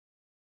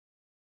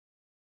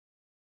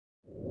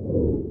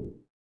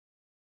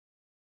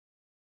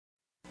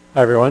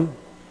Hi everyone.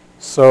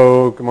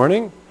 So good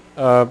morning.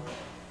 A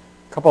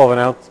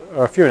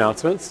few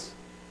announcements.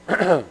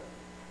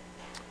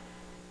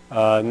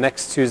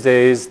 Next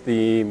Tuesday is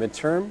the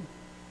midterm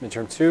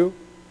 2.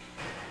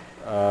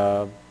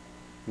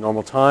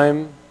 Normal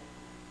time.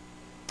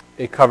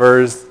 It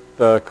covers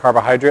the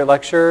carbohydrate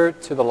lecture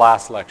to the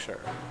last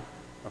lecture.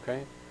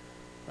 Okay.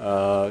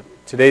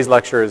 Today's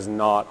lecture is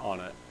not on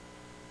it.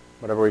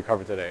 Whatever we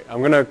cover today. I'm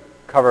going to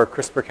cover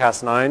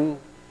CRISPR-Cas9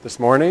 this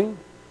morning,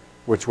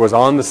 which was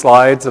on the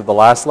slides of the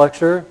last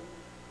lecture,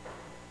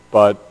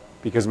 but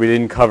because we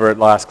didn't cover it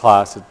last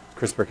class,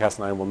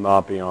 CRISPR-Cas9 will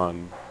not be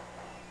on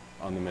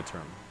the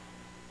midterm.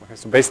 Okay,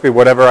 so basically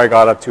whatever I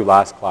got up to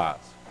last class.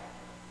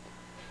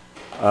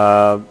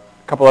 A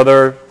couple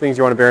other things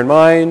you want to bear in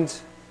mind,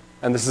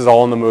 and this is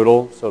all in the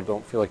Moodle, so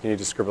don't feel like you need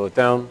to scribble it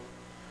down.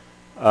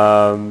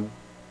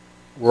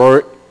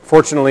 We're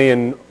fortunately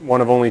in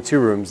one of only 2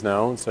 rooms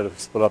now, instead of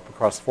split up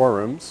across 4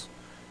 rooms.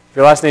 If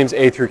your last name's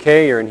A through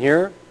K, you're in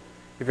here.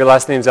 If your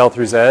last name's L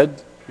through Z,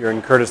 you're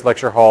in Curtis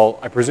Lecture Hall.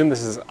 I presume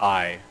this is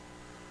I,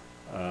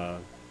 and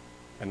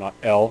not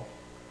L.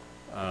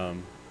 I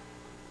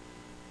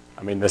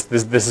mean, this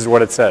is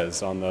what it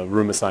says on the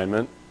room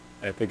assignment.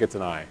 I think it's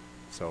an I,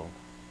 so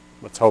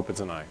let's hope it's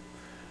an I.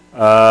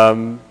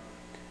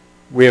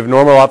 We have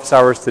normal office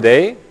hours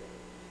today,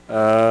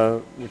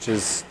 which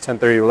is 10:30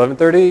 to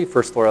 11:30,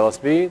 first floor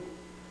LSB.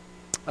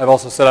 I've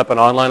also set up an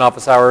online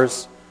office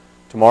hours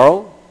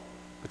tomorrow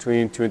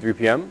between 2 and 3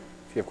 p.m.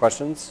 if you have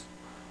questions.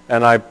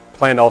 And I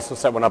plan to also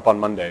set one up on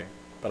Monday,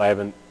 but I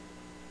haven't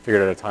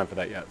figured out a time for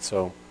that yet.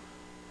 So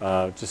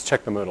just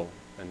check the Moodle,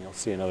 and you'll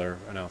see another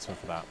announcement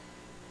for that.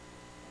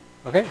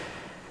 Okay.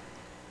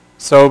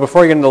 So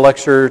before I get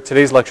into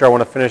today's lecture, I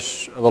want to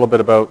finish a little bit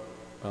about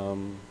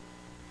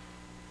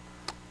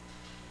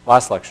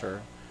last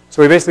lecture.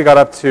 So we basically got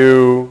up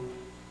to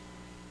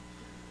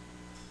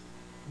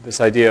this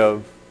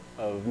idea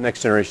of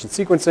next generation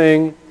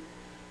sequencing.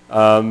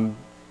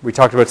 We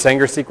talked about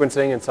Sanger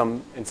sequencing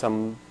in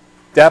some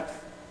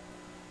depth,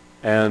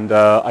 and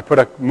I put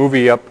a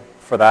movie up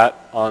for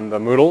that on the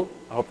Moodle.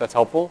 I hope that's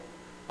helpful.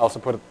 I also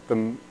put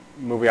the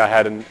movie I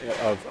had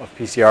of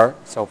PCR,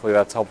 so hopefully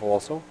that's helpful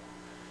also.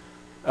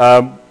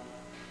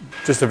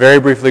 Just to very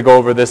briefly go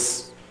over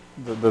this,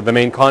 the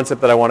main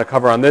concept that I want to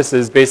cover on this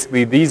is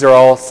basically these are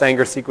all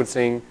Sanger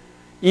sequencing.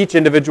 Each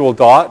individual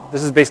dot,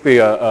 this is basically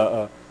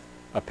a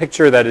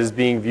picture that is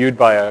being viewed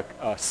by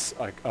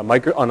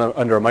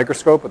under a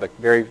microscope with a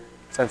very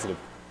sensitive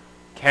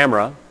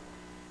camera.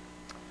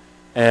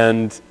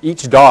 And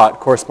each dot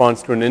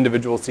corresponds to an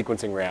individual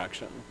sequencing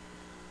reaction.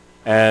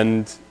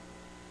 And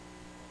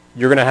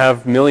you're going to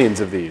have millions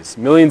of these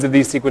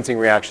sequencing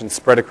reactions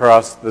spread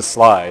across the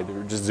slide.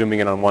 We're just zooming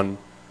in on one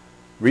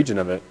region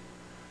of it.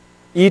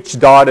 Each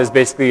dot is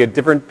basically a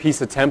different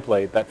piece of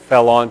template that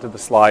fell onto the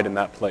slide in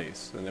that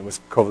place. And it was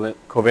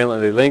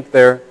covalently linked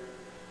there.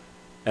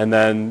 And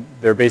then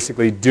they're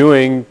basically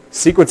doing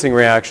sequencing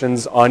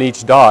reactions on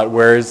each dot,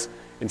 whereas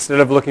instead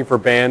of looking for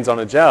bands on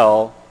a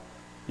gel,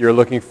 you're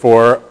looking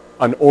for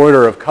an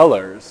order of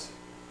colors.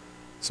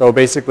 So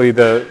basically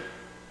the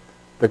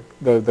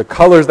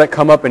colors that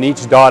come up in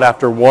each dot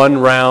after one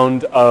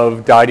round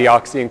of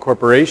dideoxy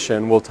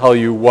incorporation will tell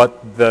you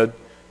what the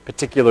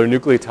particular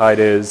nucleotide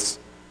is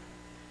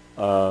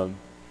on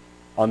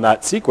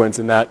that sequence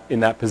in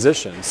that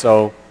position.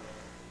 So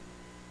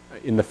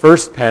in the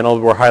first panel,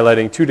 we're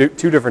highlighting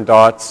two different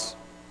dots.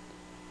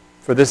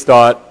 For this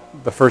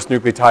dot, the first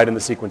nucleotide in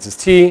the sequence is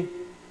T.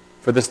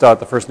 For this dot,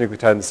 the first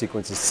nucleotide in the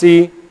sequence is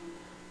C.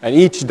 And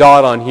each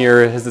dot on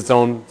here has its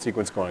own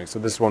sequence going. So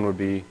this one would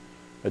be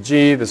a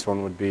G, this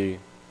one would be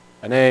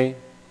an A.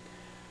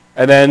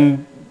 And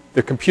then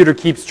the computer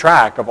keeps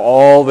track of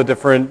all the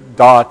different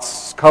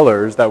dots,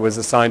 colors that was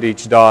assigned to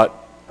each dot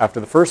after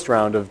the first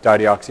round of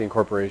dideoxy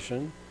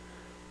incorporation.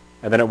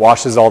 And then it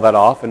washes all that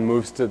off and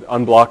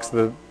unblocks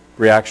the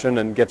reaction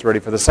and gets ready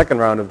for the second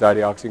round of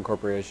dideoxy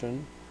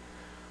incorporation.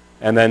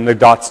 And then the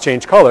dots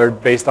change color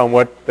based on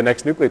what the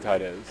next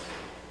nucleotide is.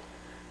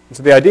 And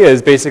so the idea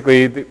is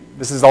basically,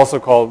 this is also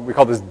we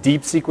call this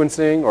deep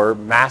sequencing, or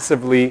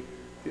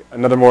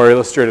another more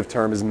illustrative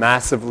term is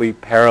massively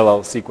parallel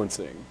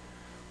sequencing.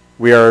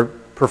 We are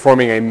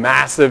performing a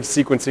massive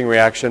sequencing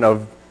reaction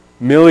of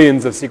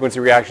millions of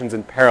sequencing reactions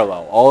in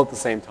parallel, all at the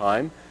same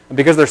time. And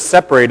because they're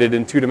separated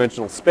in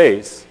 2-dimensional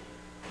space,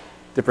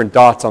 different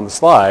dots on the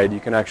slide,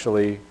 you can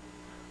actually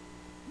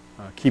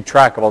keep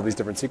track of all these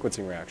different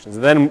sequencing reactions.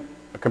 And then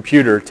a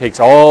computer takes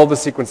all the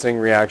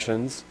sequencing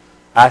reactions,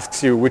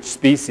 asks you which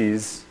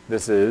species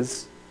this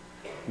is,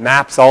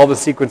 maps all the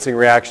sequencing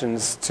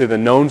reactions to the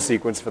known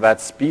sequence for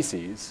that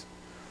species.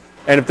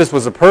 And if this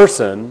was a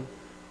person,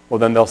 well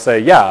then they'll say,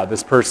 yeah,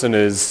 this person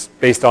is,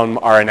 based on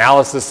our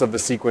analysis of the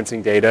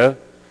sequencing data,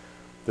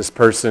 this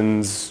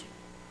person's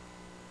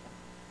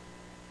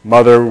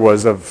mother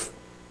was of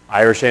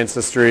Irish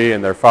ancestry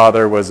and their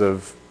father was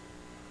of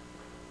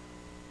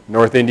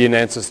North Indian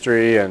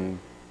ancestry, and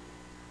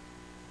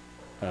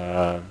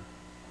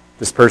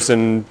this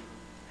person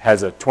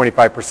has a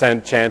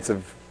 25% chance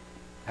of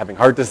having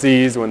heart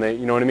disease, when they,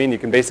 you know what I mean? You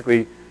can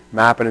basically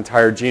map an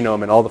entire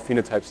genome and all the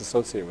phenotypes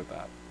associated with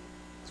that.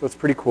 So it's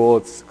pretty cool,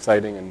 it's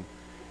exciting, and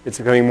it's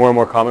becoming more and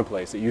more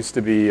commonplace. It used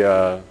to be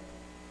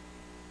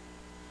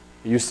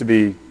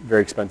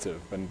very expensive,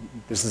 and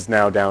this is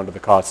now down to the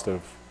cost of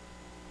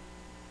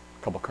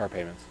a couple car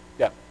payments.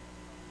 Yeah.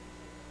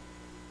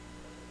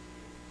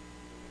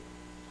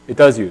 It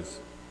does use.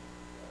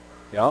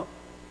 Yeah.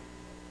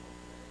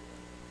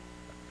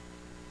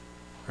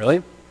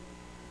 Really?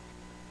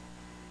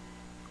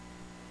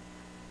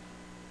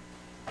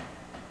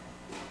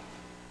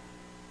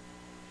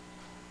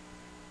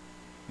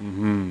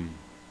 Mm-hmm.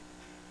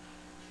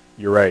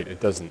 You're right,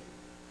 it doesn't.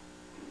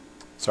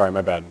 Sorry,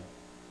 my bad.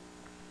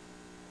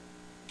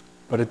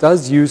 But it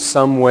does use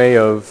some way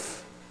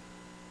of,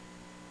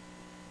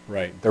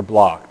 right, they're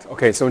blocked.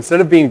 Okay, so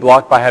instead of being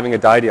blocked by having a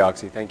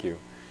dideoxy, thank you.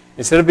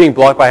 Instead of being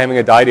blocked by having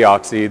a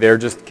dideoxy, they're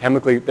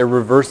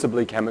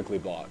reversibly chemically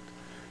blocked.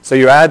 So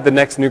you add the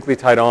next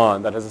nucleotide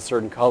on that has a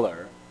certain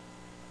color,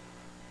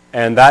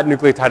 and that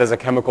nucleotide has a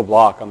chemical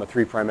block on the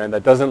 3' end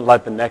that doesn't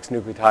let the next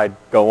nucleotide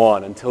go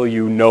on until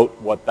you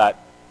note what that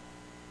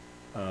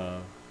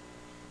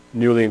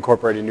newly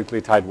incorporated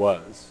nucleotide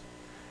was.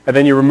 And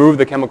then you remove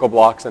the chemical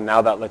blocks, and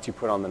now that lets you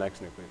put on the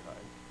next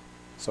nucleotide.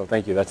 So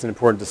thank you. That's an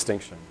important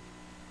distinction.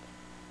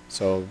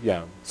 So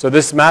yeah. So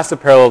this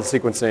massive parallel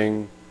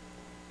sequencing,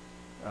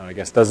 I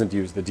guess, doesn't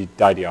use the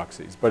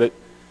dideoxys. But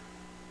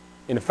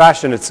in a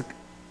fashion, it's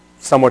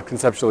somewhat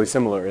conceptually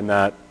similar in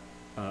that,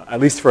 at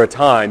least for a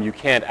time, you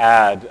can't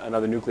add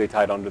another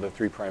nucleotide onto the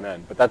 3'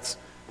 end. But that's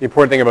the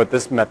important thing about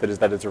this method is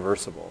that it's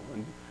reversible.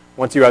 And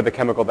once you add the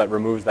chemical that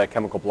removes that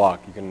chemical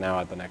block, you can now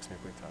add the next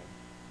nucleotide.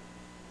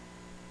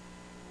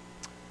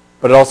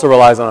 But it also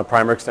relies on a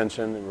primer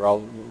extension. It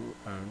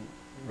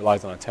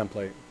relies on a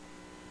template.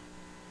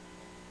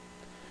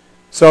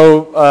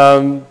 So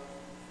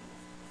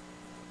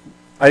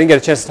I didn't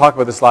get a chance to talk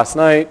about this last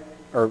night.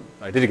 Or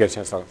I did get a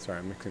chance to talk. Sorry,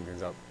 I'm mixing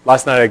things up.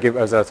 Last night I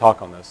was at a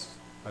talk on this.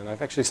 And I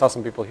actually saw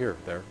some people here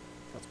there.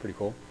 That's pretty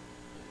cool.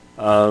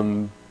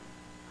 I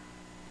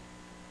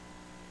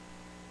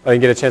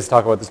didn't get a chance to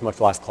talk about this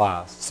much last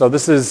class. So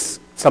this is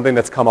something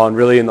that's come on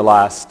really in the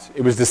last,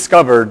 it was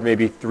discovered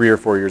maybe 3 or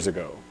 4 years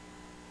ago.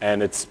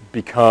 And it's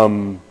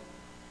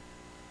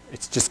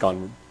just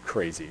gone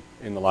crazy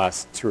in the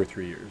last 2 or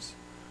 3 years.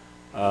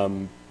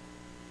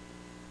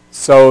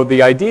 So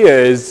the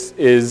idea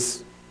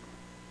is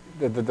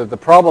the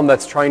problem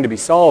that's trying to be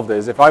solved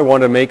is if I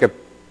want to make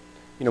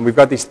we've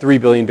got these 3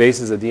 billion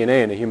bases of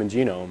DNA in a human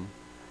genome.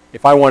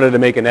 If I wanted to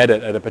make an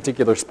edit at a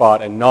particular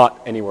spot and not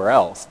anywhere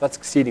else, that's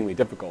exceedingly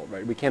difficult,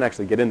 right? We can't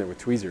actually get in there with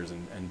tweezers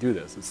and do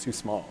this. It's too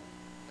small.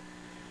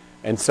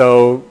 And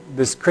so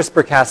this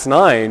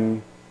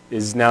CRISPR-Cas9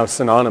 is now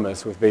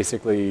synonymous with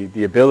basically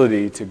the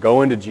ability to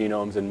go into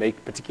genomes and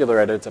make particular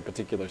edits at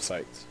particular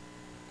sites.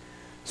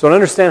 So to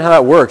understand how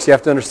that works, you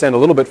have to understand a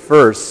little bit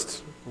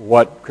first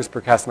what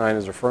CRISPR-Cas9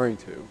 is referring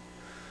to.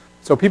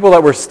 So people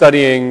that were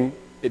studying,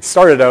 it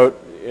started out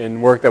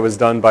in work that was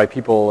done by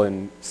people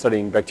in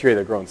studying bacteria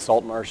that grow in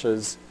salt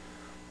marshes.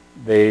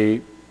 They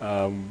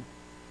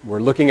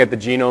were looking at the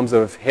genomes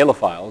of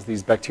halophiles,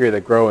 these bacteria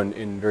that grow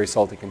in very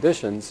salty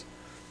conditions.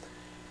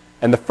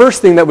 And the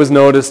first thing that was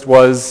noticed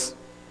was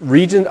a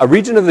region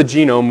of the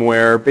genome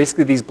where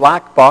basically these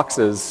black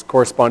boxes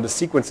correspond to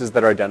sequences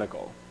that are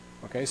identical.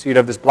 Okay, so you'd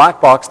have this black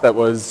box that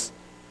was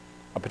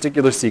a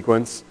particular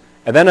sequence,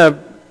 and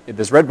then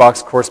this red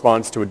box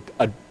corresponds to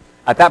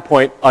at that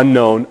point,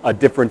 unknown, a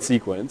different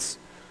sequence.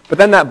 But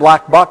then that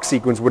black box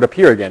sequence would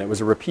appear again. It was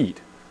a repeat.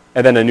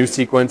 And then a new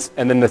sequence,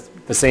 and then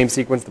the same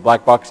sequence, the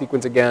black box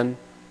sequence again,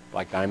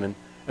 black diamond,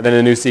 and then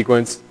a new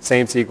sequence,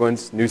 same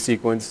sequence, new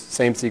sequence,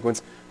 same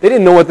sequence. They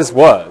didn't know what this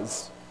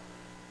was.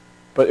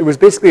 But it was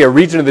basically a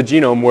region of the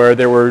genome where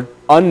there were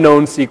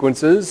unknown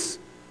sequences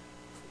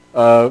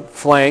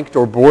flanked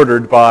or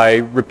bordered by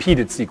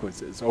repeated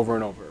sequences over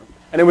and over.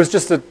 And it was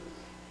just a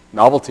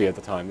novelty at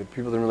the time.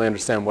 People didn't really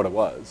understand what it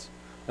was.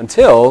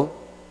 Until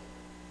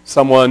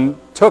someone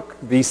took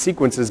these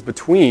sequences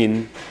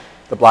between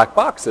the black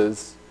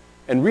boxes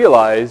and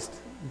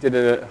did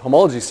a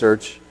homology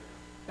search,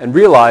 and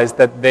realized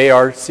that they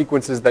are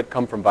sequences that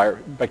come from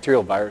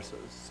bacterial viruses.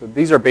 So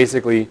these are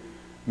basically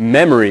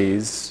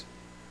memories,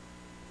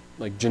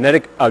 like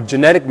a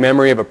genetic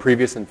memory of a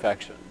previous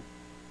infection.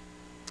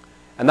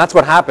 And that's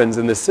what happens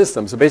in this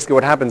system. So basically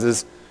what happens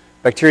is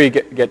bacteria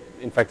get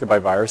infected by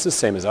viruses,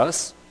 same as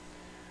us.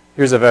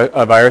 Here's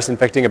a virus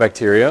infecting a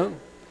bacteria.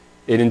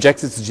 It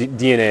injects its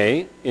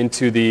DNA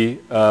into the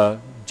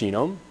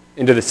genome,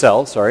 into the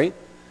cell, sorry.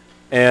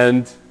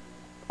 And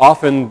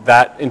often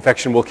that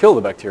infection will kill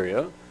the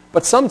bacteria.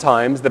 But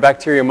sometimes the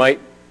bacteria might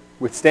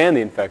withstand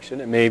the infection.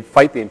 It may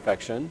fight the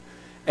infection.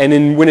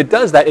 And when it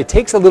does that, it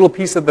takes a little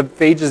piece of the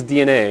phage's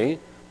DNA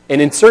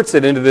and inserts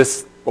it into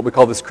this, what we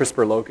call this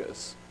CRISPR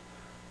locus,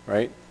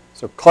 right?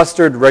 So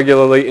clustered,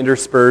 regularly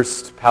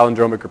interspersed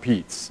palindromic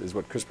repeats is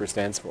what CRISPR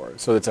stands for.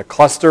 So it's a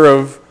cluster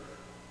of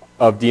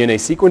DNA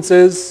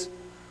sequences.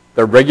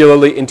 They're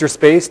regularly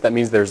interspaced. That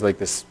means there's like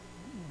this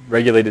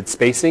regulated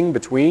spacing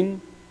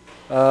between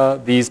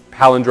these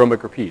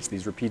palindromic repeats,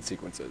 these repeat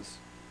sequences.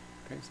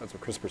 Okay, so that's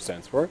what CRISPR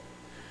stands for.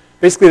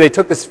 Basically, they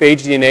took this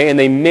phage DNA and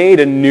they made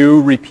a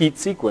new repeat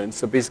sequence.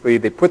 So basically,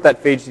 they put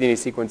that phage DNA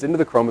sequence into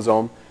the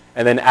chromosome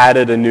and then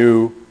added a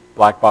new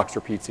black box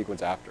repeat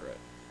sequence after it.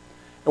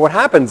 And what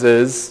happens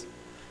is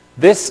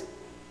this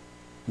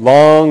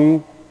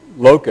long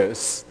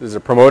locus, there's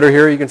a promoter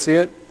here, you can see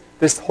it.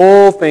 This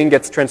whole thing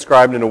gets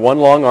transcribed into one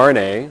long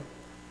RNA, and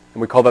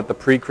we call that the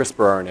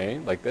pre-CRISPR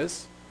RNA, like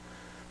this.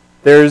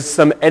 There's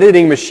some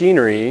editing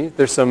machinery, and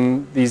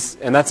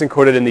that's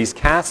encoded in these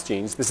Cas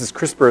genes. This is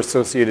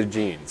CRISPR-associated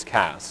genes,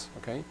 Cas,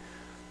 okay?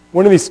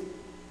 One of these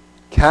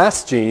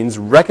Cas genes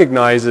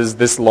recognizes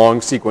this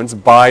long sequence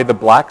by the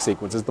black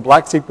sequences. The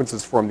black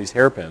sequences form these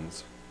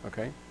hairpins,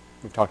 okay?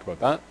 We've talked about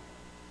that.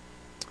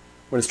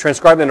 When it's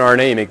transcribed in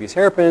RNA, you make these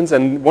hairpins,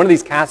 and one of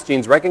these Cas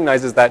genes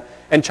recognizes that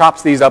and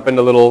chops these up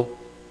into little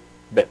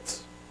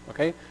bits,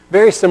 okay?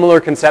 Very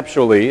similar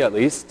conceptually, at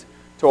least,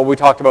 to what we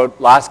talked about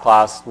last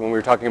class when we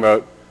were talking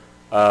about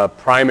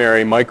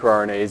primary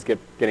microRNAs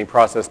getting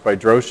processed by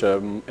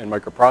DROSHA and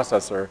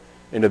microprocessor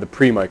into the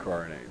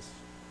pre-microRNAs.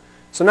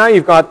 So now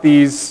you've got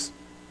these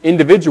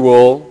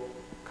individual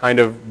kind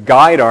of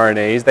guide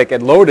RNAs that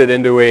get loaded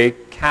into a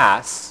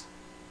Cas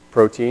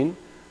protein,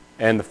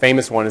 and the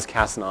famous one is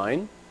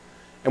Cas9.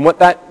 And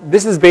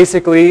this is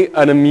basically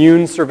an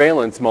immune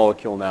surveillance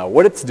molecule now.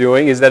 What it's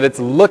doing is that it's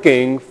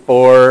looking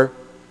for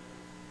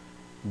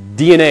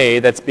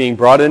DNA that's being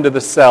brought into the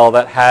cell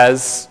that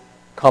has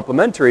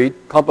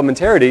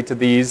complementarity to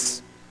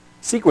these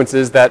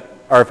sequences that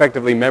are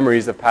effectively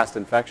memories of past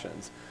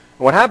infections.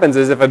 And what happens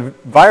is if a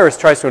virus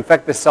tries to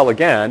infect this cell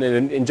again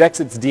and it injects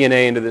its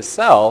DNA into this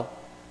cell,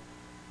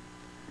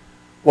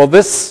 well,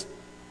 this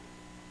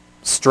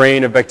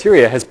strain of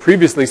bacteria has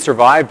previously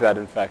survived that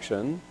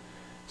infection.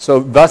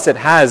 So thus it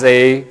has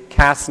a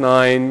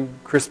Cas9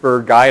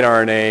 CRISPR guide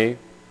RNA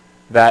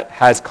that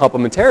has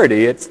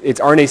complementarity. Its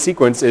RNA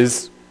sequence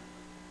is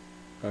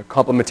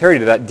complementary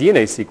to that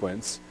DNA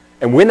sequence.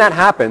 And when that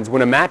happens,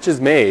 when a match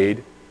is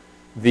made,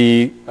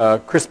 the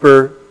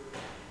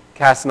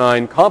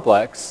CRISPR-Cas9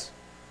 complex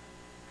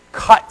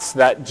cuts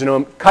that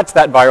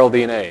viral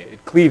DNA.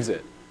 It cleaves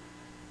it.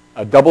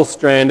 A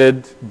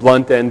double-stranded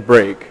blunt end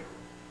break.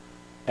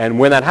 And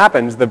when that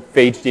happens, the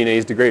phage DNA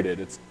is degraded.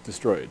 It's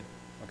destroyed.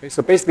 Okay,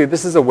 so basically,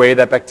 this is a way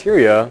that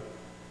bacteria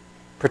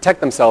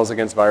protect themselves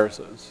against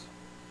viruses.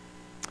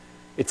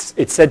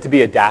 It's said to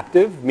be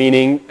adaptive,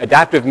 meaning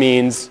adaptive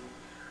means,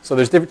 so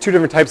there's two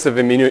different types of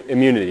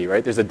immunity,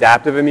 right? There's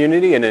adaptive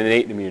immunity and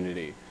innate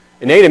immunity.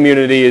 Innate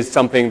immunity is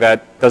something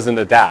that doesn't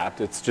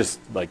adapt. It's just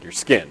like your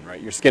skin,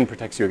 right? Your skin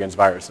protects you against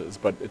viruses,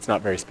 but it's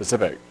not very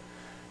specific.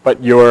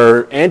 But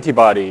your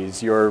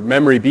antibodies, your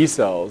memory B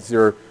cells,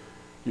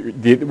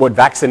 what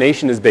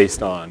vaccination is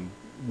based on,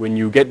 when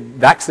you get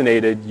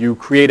vaccinated, you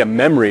create a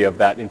memory of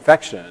that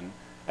infection,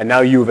 and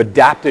now you've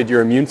adapted your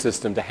immune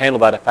system to handle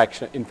that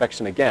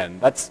infection again.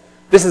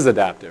 This is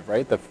adaptive,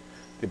 right? The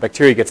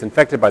bacteria gets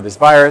infected by this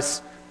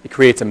virus, it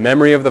creates a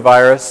memory of the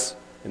virus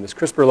in this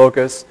CRISPR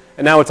locus,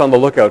 and now it's on the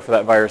lookout for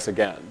that virus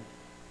again.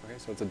 Okay,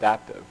 so it's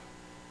adaptive.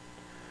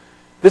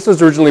 This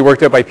was originally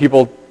worked out by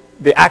people,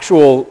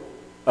 so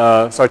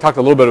I talked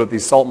a little bit about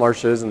these salt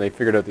marshes, and they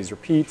figured out these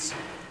repeats.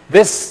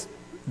 This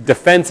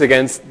defense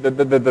against,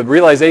 the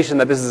realization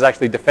that this is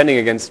actually defending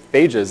against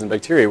phages and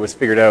bacteria was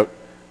figured out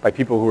by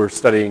people who were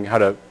studying how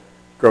to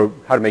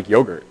make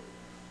yogurt.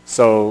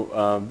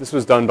 So this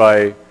was done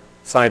by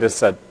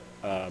scientists at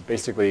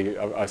basically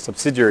a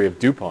subsidiary of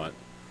DuPont.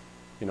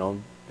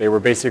 They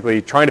were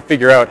basically trying to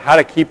figure out how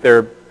to keep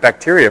their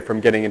bacteria from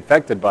getting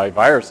infected by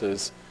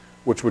viruses,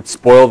 which would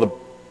spoil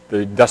the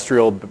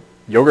industrial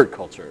yogurt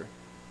culture.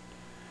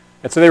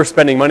 And so they were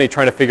spending money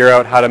trying to figure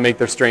out how to make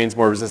their strains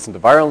more resistant to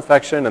viral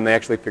infection, and they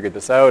actually figured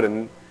this out.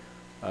 And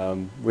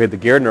we had the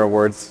Gairdner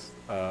Awards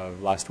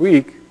last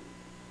week,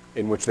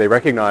 in which they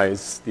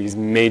recognized these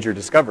major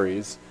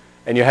discoveries.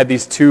 And you had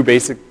these two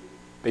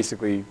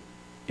basically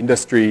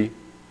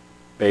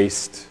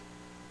industry-based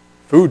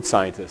food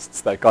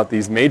scientists that got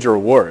these major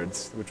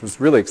awards, which was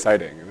really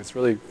exciting. It was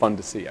really fun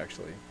to see,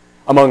 actually,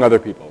 among other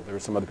people. There were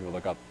some other people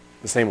that got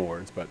the same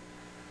awards, but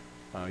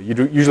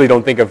usually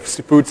don't think of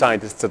food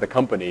scientists at the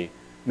company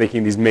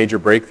making these major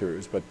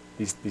breakthroughs, but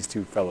these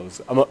two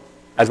fellows,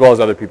 as well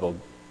as other people,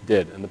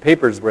 did. And the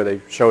papers where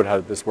they showed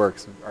how this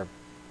works are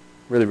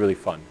really, really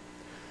fun.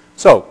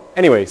 So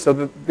anyway, so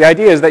the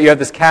idea is that you have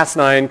this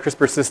Cas9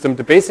 CRISPR system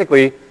to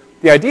basically,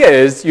 the idea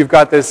is you've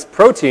got this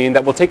protein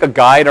that will take a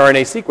guide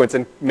RNA sequence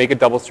and make a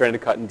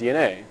double-stranded cut in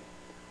DNA.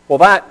 Well,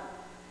 that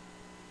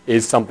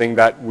is something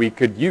that we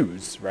could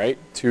use, right,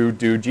 to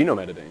do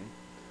genome editing.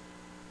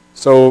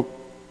 So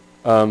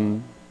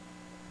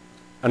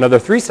another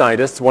three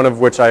scientists, one of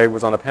which I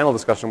was on a panel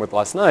discussion with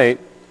last night,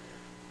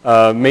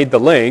 made the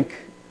link,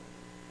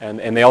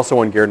 and they also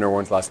won Gairdner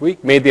Awards last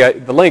week, made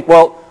the link,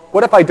 well,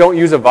 what if I don't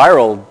use a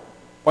viral,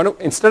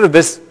 instead of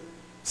this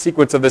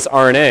sequence of this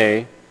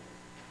RNA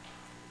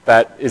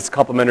that is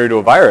complementary to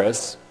a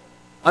virus,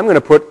 I'm going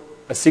to put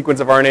a sequence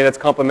of RNA that's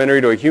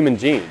complementary to a human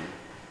gene.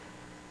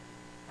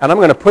 and I'm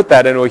going to put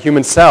that into a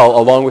human cell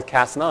along with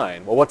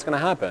Cas9. Well, what's going to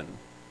happen?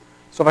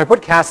 So if I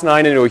put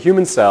Cas9 into a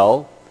human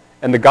cell,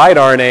 and the guide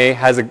RNA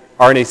has an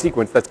RNA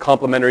sequence that's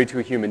complementary to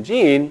a human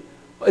gene,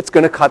 it's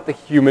going to cut the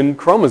human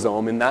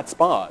chromosome in that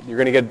spot. You're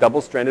going to get a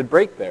double-stranded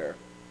break there.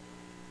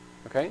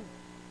 Okay?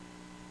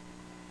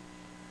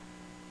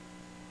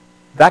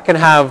 That can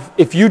have,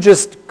 if you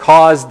just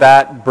cause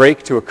that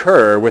break to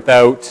occur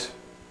without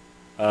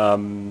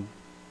helping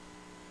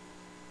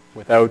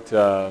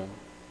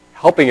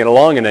it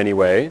along in any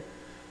way,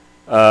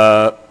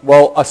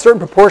 well, a certain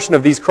proportion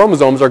of these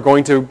chromosomes are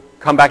going to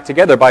come back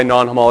together by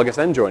non-homologous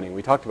end joining.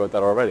 We talked about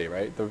that already,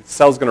 right? The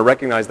cell's going to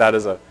recognize that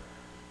as a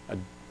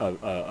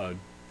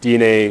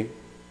DNA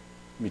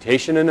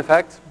mutation, in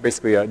effect,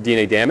 basically a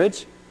DNA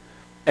damage.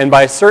 And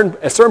by a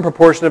certain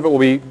proportion of it will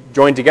be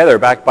joined together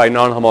back by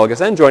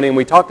non-homologous end joining. And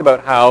we talked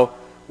about how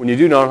when you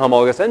do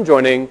non-homologous end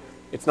joining,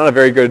 it's not a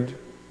very good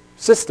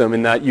system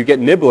in that you get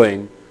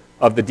nibbling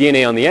of the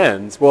DNA on the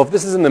ends. Well, if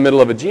this is in the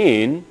middle of a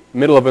gene,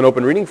 middle of an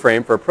open reading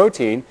frame for a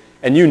protein,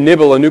 and you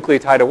nibble a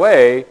nucleotide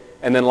away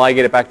and then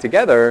ligate it back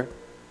together,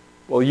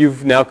 well,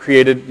 you've now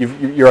created,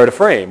 you're out of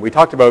frame. We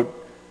talked about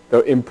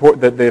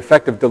the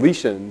effect of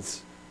deletions,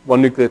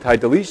 one nucleotide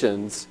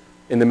deletions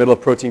in the middle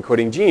of protein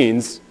coding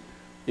genes.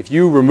 If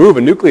you remove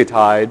a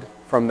nucleotide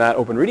from that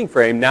open reading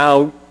frame,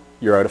 now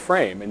you're out of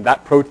frame. And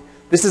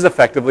this is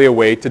effectively a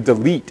way to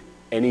delete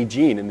any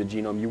gene in the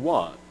genome you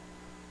want,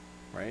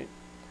 right?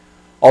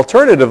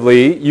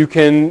 Alternatively, you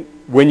can,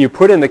 when you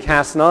put in the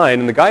Cas9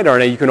 and the guide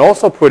RNA, you can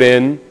also put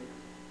in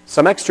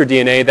some extra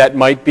DNA that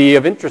might be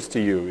of interest to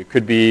you. It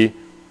could be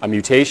a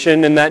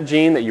mutation in that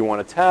gene that you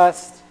want to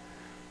test.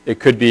 It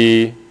could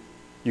be,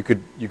 you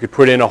could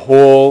put in a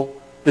whole,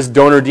 this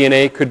donor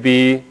DNA could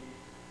be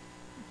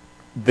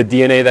the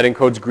DNA that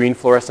encodes green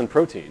fluorescent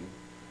protein.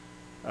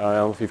 I don't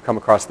know if you've come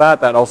across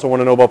that. That also won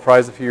a Nobel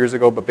Prize a few years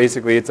ago, but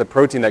basically it's a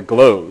protein that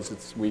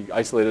glows. We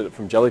isolated it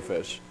from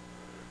jellyfish,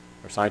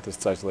 or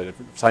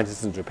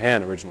scientists in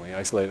Japan originally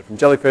isolated it from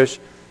jellyfish,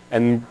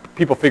 and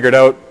people figured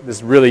out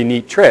this really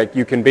neat trick.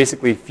 You can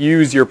basically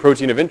fuse your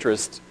protein of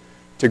interest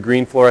to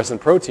green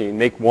fluorescent protein,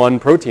 make one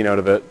protein out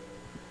of it,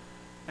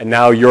 and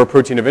now your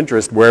protein of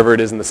interest, wherever it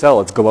is in the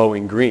cell, it's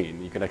glowing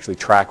green. You can actually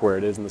track where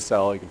it is in the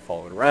cell. You can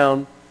follow it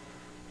around.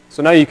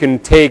 So now you can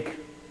take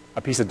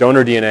a piece of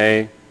donor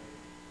DNA,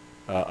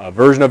 a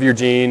version of your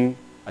gene,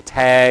 a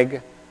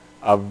tag,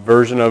 a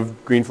version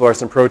of green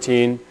fluorescent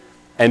protein,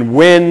 and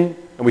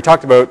we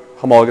talked about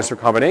homologous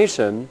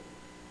recombination,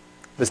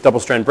 this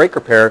double-strand break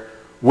repair.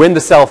 When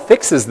the cell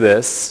fixes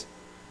this,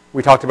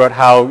 we talked about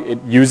how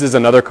it uses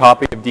another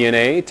copy of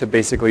DNA to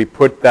basically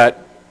put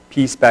that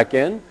piece back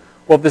in.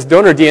 Well, if this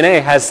donor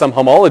DNA has some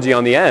homology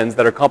on the ends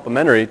that are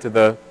complementary to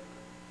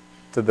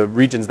the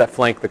regions that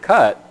flank the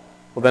cut,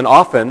 well, then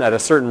often at a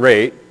certain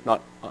rate,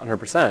 not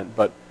 100%,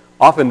 but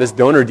often this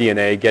donor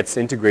DNA gets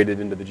integrated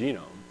into the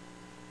genome.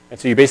 And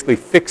so you basically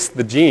fix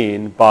the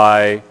gene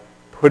by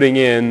putting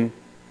in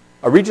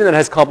a region that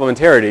has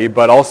complementarity,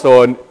 but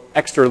also an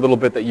extra little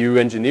bit that you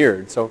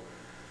engineered. So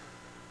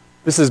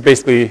this is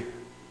basically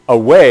a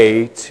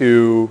way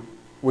to,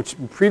 which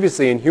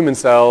previously in human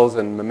cells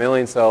and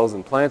mammalian cells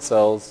and plant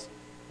cells,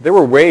 there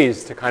were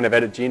ways to kind of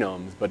edit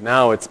genomes, but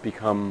now it's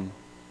become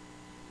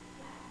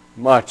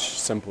much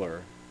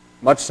simpler,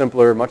 much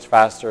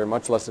faster,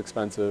 much less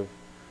expensive.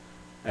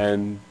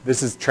 And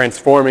this is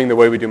transforming the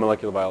way we do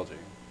molecular biology.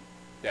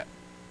 Yeah.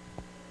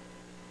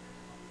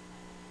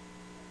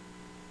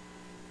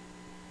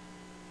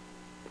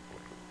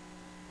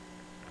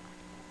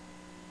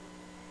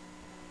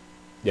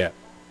 Yeah.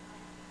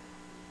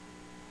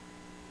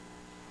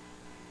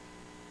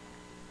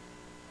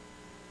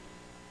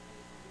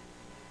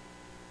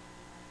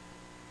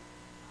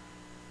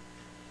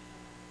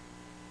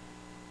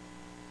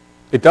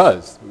 It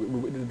does.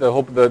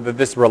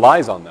 This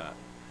relies on that.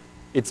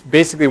 It's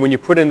basically when you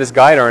put in this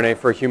guide RNA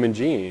for a human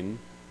gene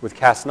with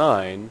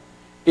Cas9,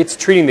 it's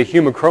treating the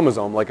human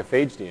chromosome like a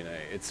phage DNA.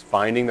 It's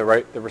finding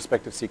the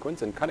respective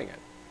sequence and cutting it.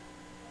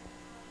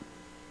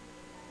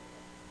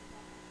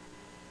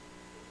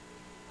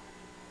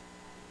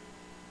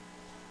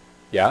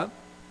 Yeah?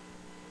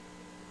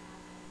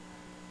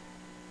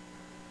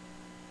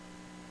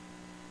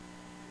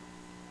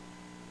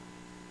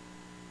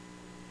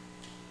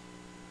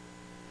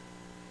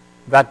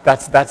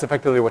 That's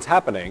effectively what's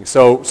happening.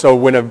 So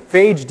when a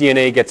phage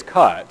DNA gets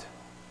cut,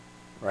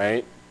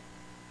 right?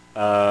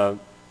 I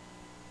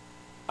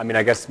mean,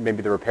 I guess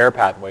maybe the repair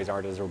pathways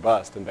aren't as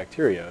robust in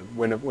bacteria.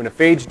 When a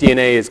phage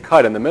DNA is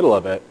cut in the middle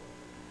of it,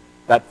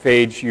 that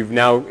phage, you've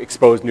now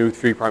exposed new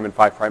 3' and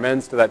 5'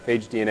 ends to that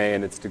phage DNA,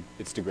 and it's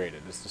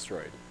degraded, it's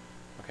destroyed.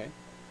 Okay.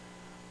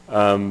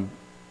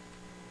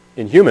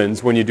 In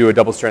humans, when you do a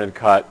double-stranded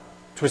cut,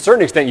 to a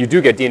certain extent, you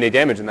do get DNA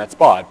damage in that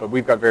spot, but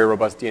we've got very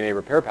robust DNA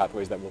repair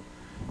pathways that will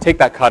take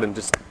that cut and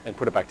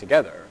put it back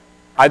together,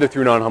 either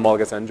through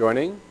non-homologous end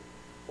joining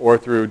or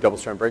through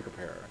double-strand break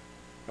repair.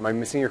 Am I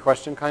missing your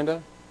question,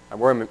 kinda?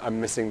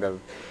 I'm missing the.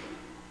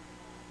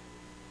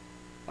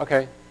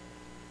 Okay,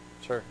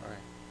 sure, all right.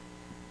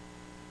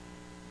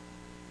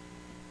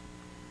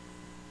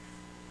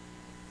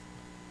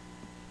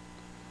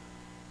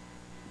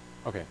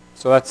 Okay,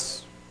 so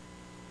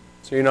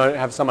you know,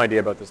 have some idea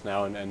about this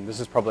now, and this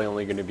is probably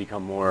only going to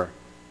become more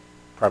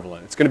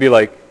prevalent. It's going to be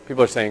like,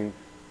 people are saying,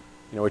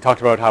 you know, we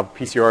talked about how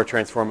PCR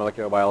transformed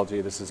molecular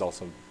biology. This is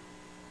also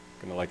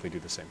going to likely do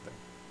the same thing.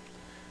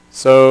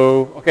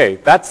 So, okay,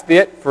 that's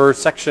it for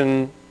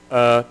section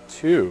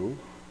 2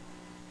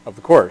 of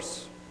the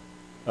course.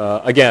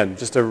 Again,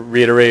 just to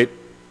reiterate,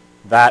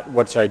 that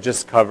which I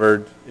just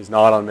covered is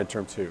not on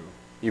midterm 2,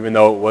 even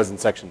though it was in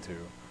section 2,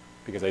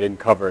 because I didn't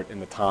cover it in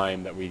the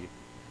time that we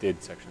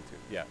did section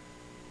 2. Yeah.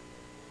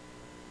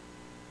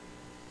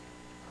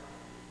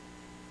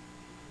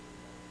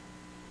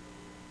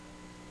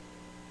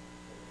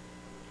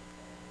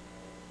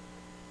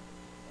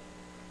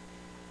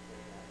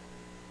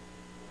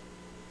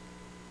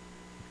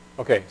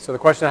 Okay, so the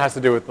question has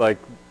to do with, like,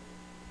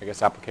 I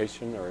guess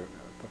application, or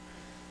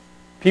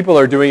people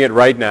are doing it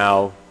right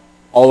now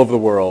all over the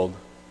world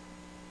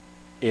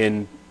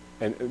and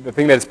the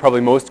thing that it's probably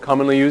most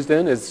commonly used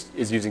in is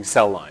using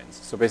cell lines.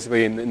 So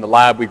basically in the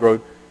lab we grow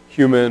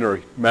human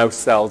or mouse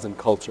cells in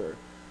culture.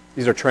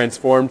 These are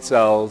transformed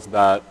cells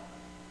that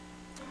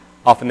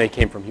often they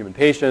came from human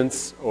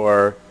patients,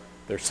 or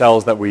they're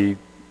cells that we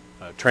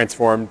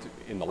transformed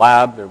in the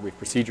lab. We have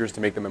procedures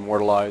to make them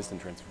immortalized and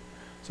transformed.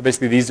 So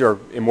basically these are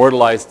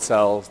immortalized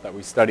cells that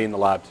we study in the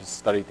lab to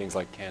study things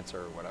like cancer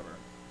or whatever.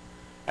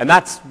 And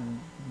that's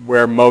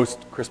where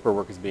most CRISPR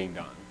work is being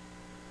done.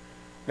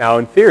 Now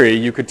in theory,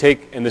 you could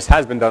take, and this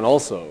has been done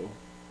also,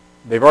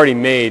 they've already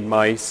made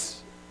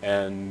mice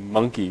and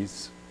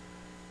monkeys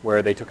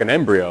where they took an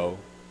embryo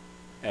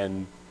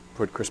and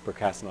put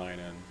CRISPR-Cas9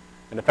 in.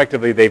 And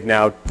effectively they've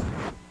now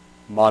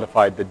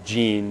modified the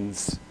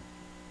genes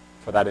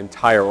for that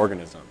entire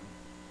organism.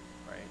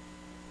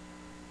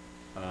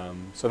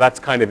 So that's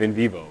kind of in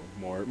vivo,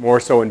 more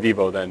so in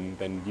vivo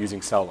than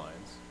using cell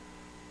lines.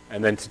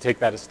 And then to take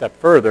that a step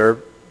further,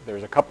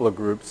 there's a couple of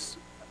groups,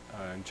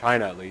 in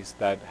China at least,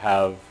 that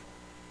have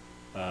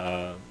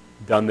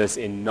done this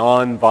in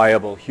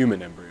non-viable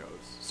human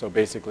embryos. So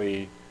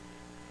basically,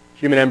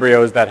 human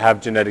embryos that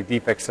have genetic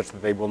defects such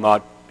that they will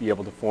not be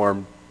able to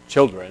form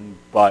children,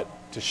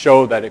 but to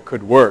show that it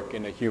could work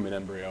in a human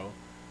embryo,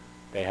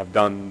 they have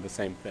done the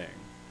same thing.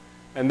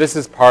 And this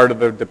is part of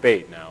the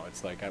debate now.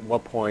 It's like, at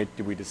what point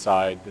do we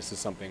decide this is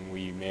something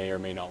we may or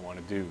may not want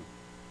to do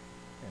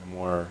in a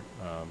more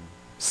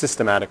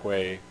systematic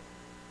way?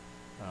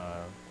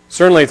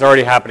 Certainly it's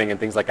already happening in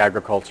things like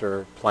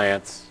agriculture,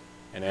 plants,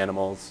 and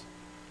animals.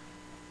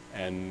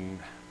 And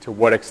to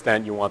what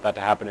extent you want that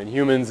to happen in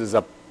humans is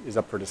up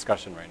for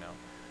discussion right now.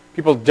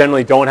 People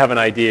generally don't have an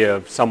idea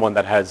of someone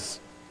that has,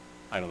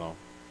 I don't know,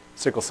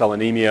 sickle cell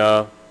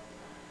anemia.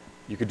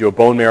 You could do a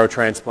bone marrow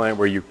transplant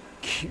where you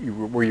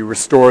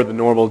restore the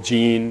normal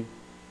gene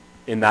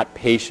in that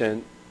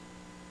patient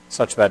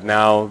such that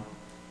now,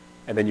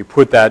 and then you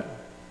put that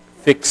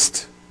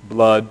fixed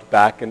blood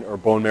back in, or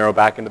bone marrow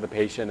back into the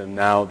patient, and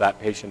now that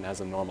patient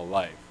has a normal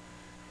life.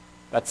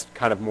 That's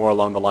kind of more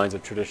along the lines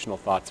of traditional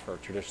thoughts for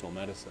traditional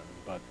medicine.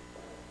 But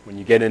when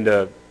you get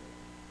into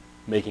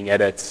making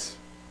edits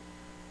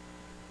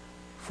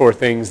for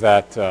things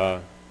that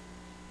are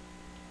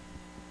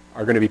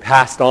going to be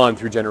passed on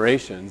through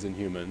generations in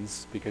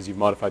humans because you've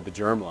modified the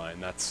germline,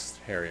 that's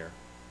hairier.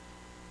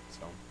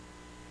 So,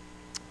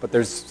 but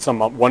there's some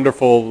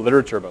wonderful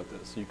literature about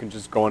this. You can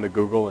just go into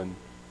Google and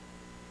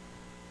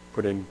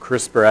put in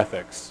CRISPR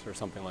ethics or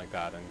something like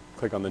that and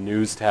click on the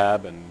news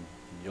tab and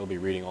you'll be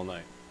reading all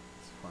night.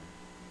 It's fun.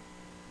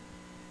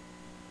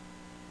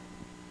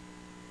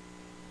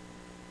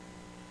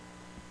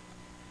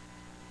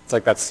 It's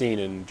like that scene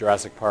in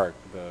Jurassic Park,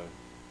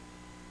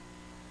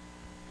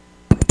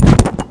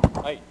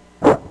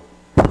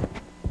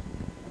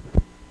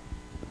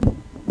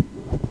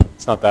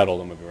 It's not that old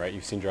a movie, right?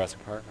 You've seen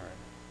Jurassic Park?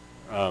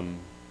 All right.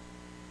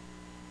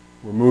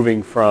 We're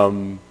moving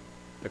from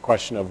the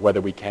question of whether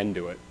we can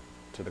do it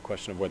to the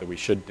question of whether we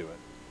should do it.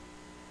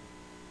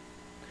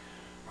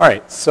 All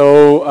right,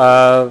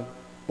 so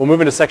we'll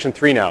move into section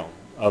 3 now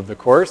of the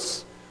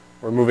course.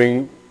 We're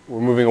moving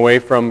away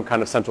from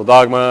kind of central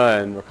dogma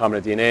and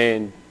recombinant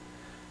DNA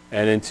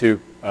and into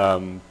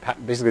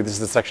basically this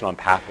is a section on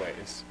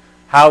pathways.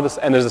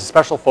 And there's a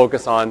special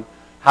focus on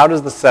how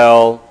does the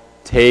cell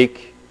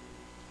take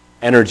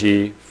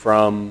energy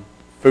from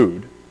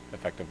food,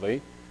 effectively,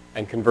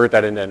 and convert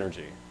that into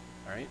energy.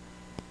 All right?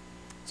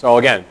 So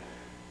again,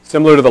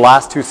 similar to the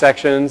last 2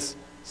 sections,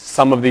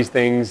 some of these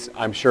things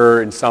I'm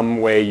sure in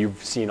some way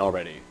you've seen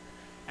already.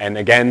 And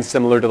again,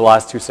 similar to the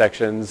last 2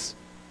 sections,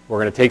 we're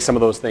going to take some of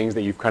those things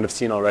that you've kind of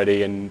seen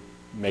already and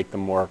make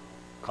them more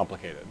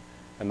complicated.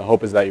 And the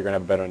hope is that you're going to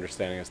have a better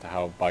understanding as to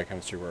how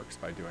biochemistry works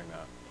by doing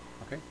that.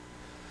 Okay?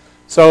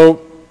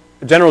 So,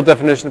 a general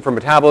definition for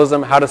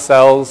metabolism: how do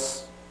cells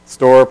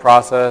store,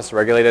 process,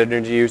 regulate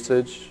energy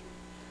usage?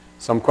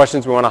 Some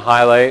questions we want to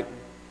highlight.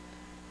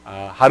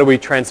 How do we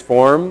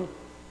transform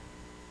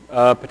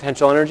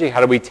potential energy?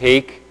 How do we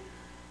take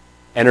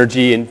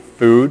energy in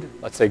food,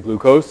 let's say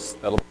glucose,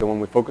 that'll be the one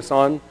we focus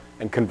on,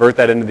 and convert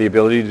that into the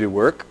ability to do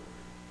work?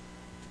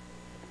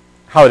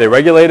 How are they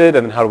regulated,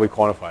 and then how do we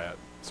quantify it?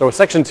 So with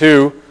section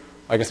 2,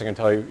 I guess I can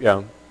tell you,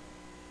 yeah.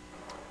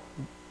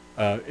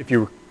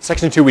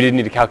 Section 2, we didn't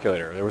need a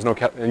calculator. There was no,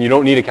 and you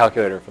don't need a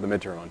calculator for the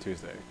midterm on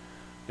Tuesday.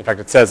 In fact,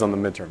 it says on the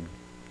midterm,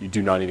 you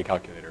do not need a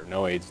calculator.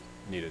 No aids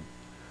needed.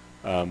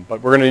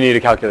 But we're going to need a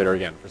calculator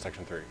again for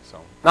section 3.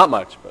 So not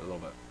much, but a little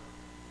bit.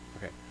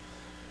 Okay.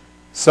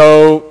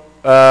 So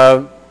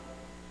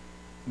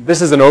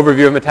this is an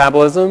overview of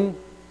metabolism.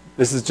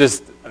 This is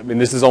just, I mean,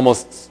 this is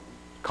almost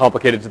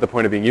complicated to the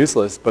point of being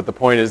useless, but the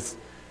point is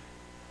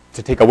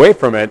to take away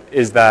from it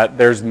is that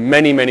there's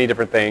many, many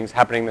different things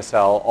happening in the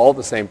cell all at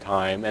the same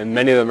time, and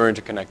many of them are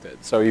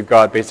interconnected. So you've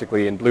got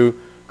basically in blue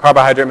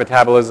carbohydrate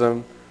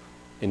metabolism,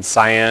 in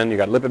cyan you've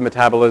got lipid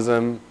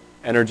metabolism,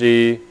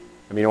 energy,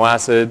 amino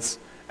acids,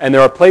 and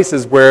there are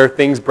places where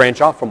things branch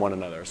off from one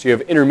another. So you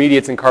have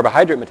intermediates in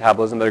carbohydrate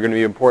metabolism that are going to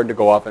be important to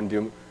go off and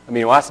do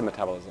amino acid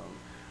metabolism.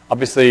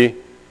 Obviously,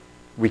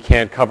 we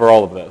can't cover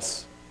all of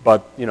this,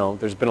 but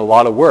there's been a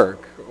lot of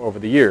work over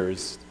the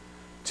years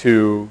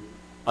to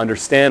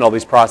understand all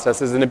these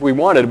processes, and if we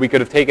wanted, we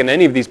could have taken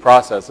any of these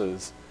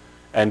processes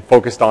and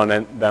focused on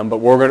them, but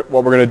what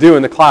we're going to do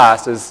in the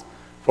class is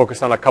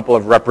focus on a couple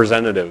of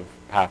representative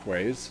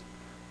pathways.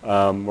 We're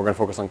going to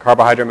focus on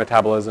carbohydrate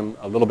metabolism,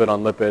 a little bit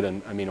on lipid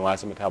and amino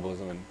acid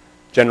metabolism, and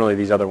generally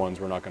these other ones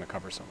we're not going to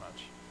cover so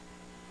much.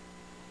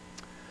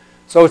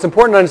 So it's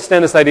important to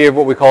understand this idea of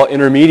what we call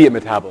intermediate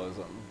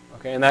metabolism,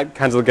 okay, and that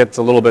kind of gets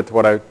a little bit to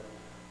what I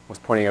was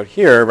pointing out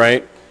here,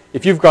 right?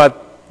 If you've got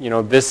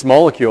this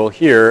molecule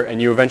here,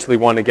 and you eventually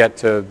want to get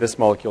to this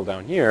molecule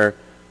down here,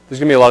 there's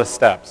going to be a lot of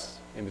steps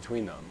in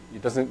between them.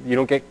 You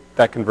don't get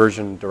that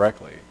conversion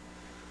directly.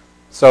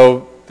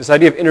 So this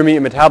idea of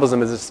intermediate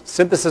metabolism is a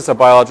synthesis of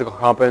biological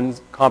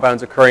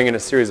compounds occurring in a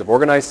series of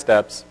organized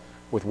steps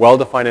with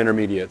well-defined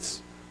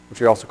intermediates, which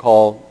we also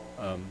call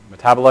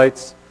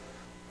metabolites.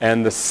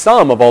 And the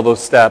sum of all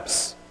those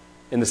steps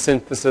in the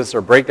synthesis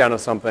or breakdown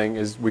of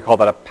something we call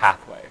that a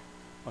pathway.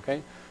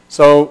 Okay?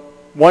 So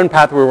one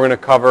pathway we're going to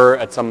cover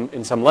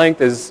in some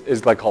length is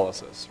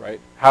glycolysis, right?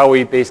 How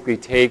we basically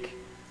take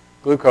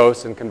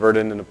glucose and convert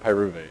it into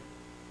pyruvate.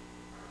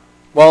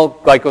 Well,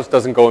 glycose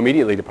doesn't go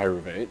immediately to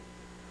pyruvate.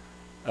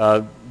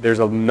 There's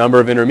a number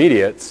of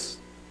intermediates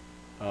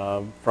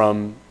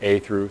from A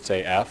through,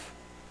 say, F.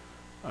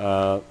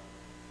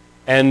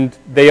 And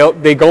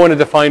they go in a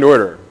defined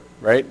order,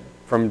 right?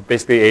 From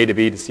basically A to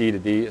B to C to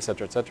D, et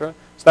cetera, et cetera.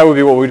 So that would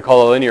be what we'd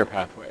call a linear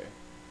pathway,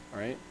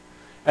 right?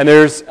 And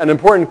there's an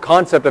important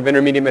concept of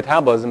intermediate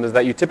metabolism is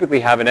that you typically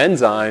have an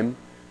enzyme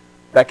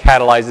that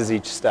catalyzes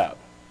each step.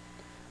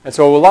 And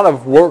so a lot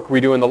of work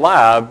we do in the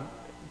lab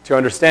to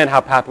understand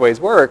how pathways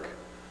work,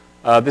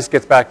 this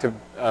gets back to,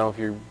 I don't know if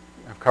you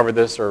have covered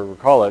this or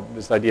recall it,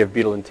 this idea of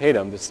beetle and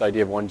tatum, this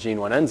idea of one gene,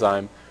 one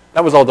enzyme.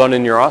 That was all done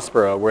in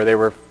Neurospora, where they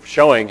were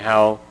showing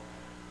how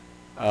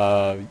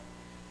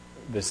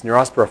this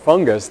Neurospora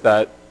fungus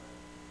that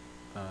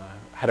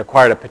had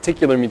acquired a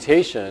particular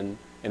mutation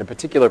in a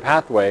particular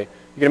pathway.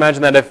 You can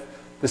imagine that if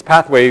this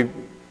pathway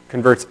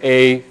converts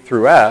A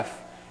through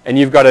F, and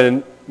you've got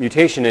a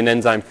mutation in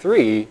enzyme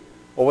 3,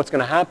 well, what's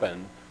going to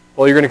happen?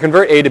 Well, you're going to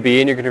convert A to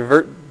B, and you're going to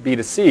convert B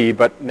to C,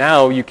 but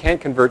now you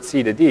can't convert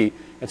C to D,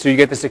 and so you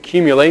get this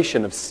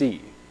accumulation of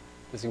C,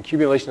 this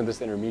accumulation of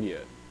this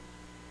intermediate,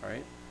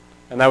 right?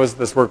 And that was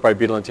this work by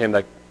Beadle and Tatum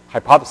that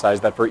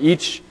hypothesized that for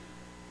each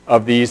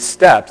of these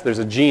steps, there's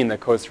a gene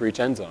that codes for each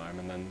enzyme,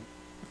 and then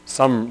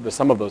the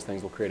sum of those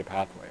things will create a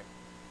pathway.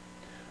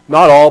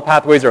 Not all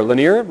pathways are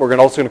linear. We're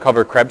also going to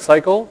cover Krebs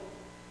cycle.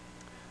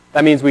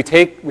 That means we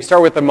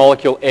start with the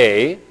molecule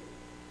A.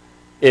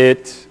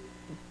 It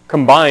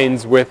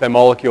combines with a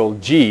molecule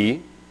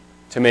G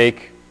to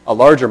make a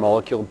larger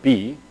molecule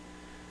B.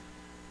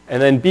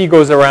 And then B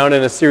goes around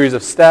in a series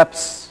of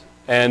steps,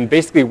 and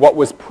basically what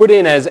was put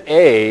in as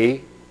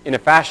A in a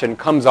fashion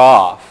comes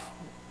off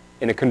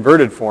in a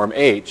converted form,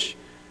 H,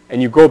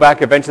 and you go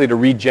back eventually to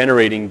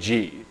regenerating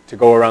G to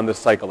go around this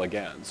cycle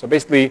again. So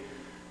basically,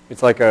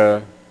 it's like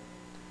a,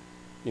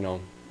 kind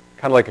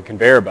of like a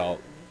conveyor belt.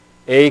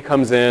 A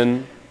comes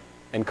in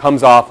and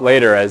comes off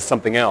later as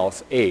something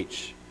else,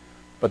 H.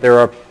 But there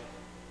are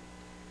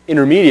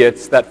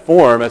intermediates that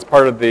form as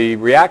part of the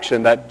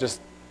reaction that just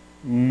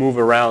move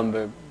around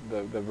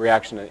the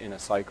reaction in a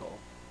cycle.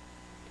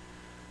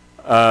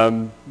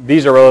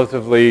 These are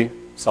relatively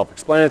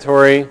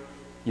self-explanatory.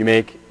 You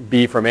make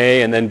B from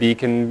A, and then B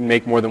can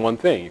make more than one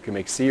thing. You can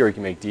make C or you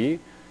can make D,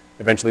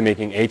 eventually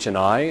making H and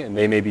I, and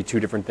they may be two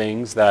different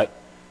things that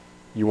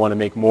you want to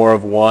make more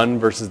of one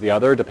versus the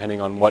other,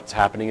 depending on what's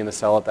happening in the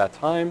cell at that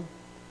time.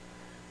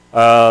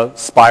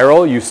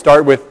 Spiral, you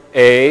start with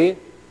A,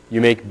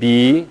 you make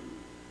B,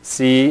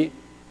 C,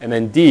 and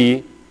then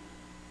D,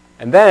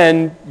 and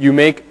then you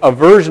make a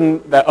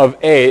version of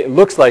A. It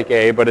looks like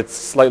A, but it's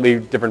a slightly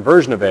different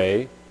version of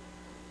A.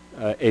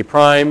 A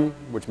prime,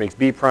 which makes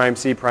B prime,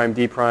 C prime,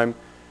 D prime.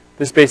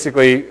 This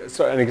basically,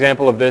 so an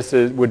example of this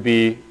would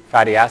be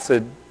fatty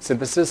acid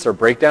synthesis or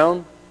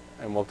breakdown,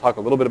 and we'll talk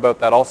a little bit about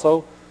that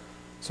also.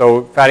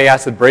 So fatty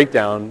acid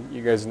breakdown,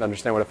 you guys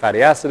understand what a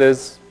fatty acid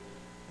is.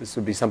 This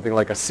would be something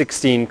like a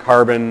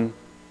 16-carbon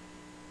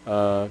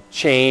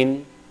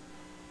chain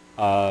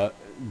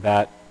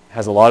that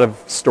has a lot of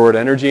stored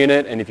energy in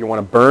it, and if you want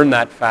to burn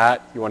that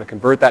fat, you want to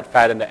convert that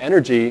fat into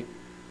energy,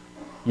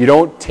 you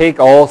don't take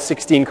all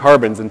 16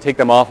 carbons and take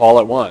them off all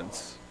at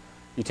once.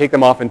 You take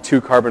them off in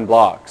 2 carbon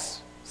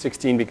blocks.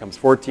 16 becomes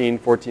 14,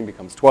 14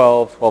 becomes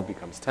 12, 12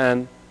 becomes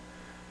 10.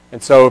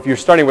 And so if you're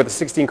starting with a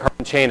 16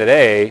 carbon chain at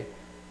A,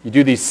 you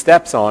do these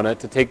steps on it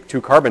to take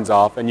 2 carbons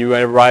off, and you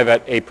arrive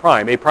at A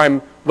prime. A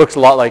prime looks a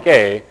lot like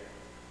A.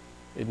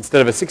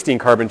 Instead of a 16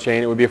 carbon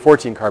chain, it would be a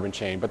 14 carbon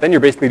chain. But then you're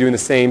basically doing the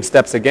same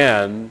steps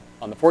again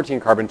on the 14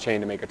 carbon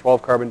chain to make a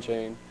 12 carbon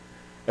chain.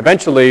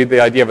 Eventually,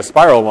 the idea of a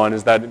spiral one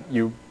is that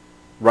you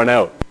run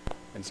out.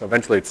 And so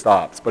eventually it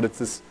stops. But it's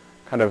this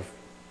kind of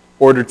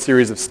ordered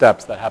series of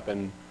steps that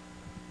happen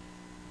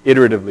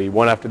iteratively,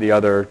 one after the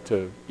other,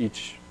 to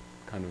each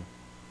kind of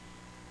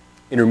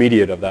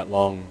intermediate of that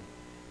long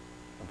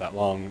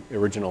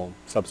original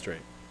substrate.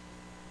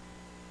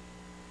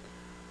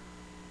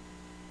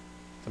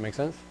 Does that make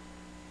sense?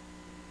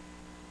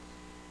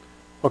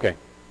 Okay,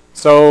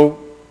 so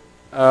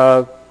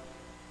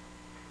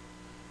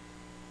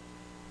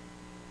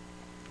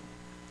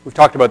we've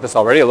talked about this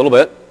already a little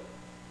bit.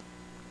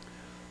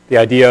 The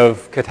idea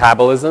of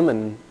catabolism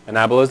and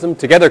anabolism.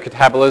 Together,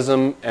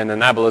 catabolism and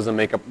anabolism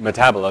make up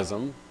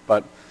metabolism,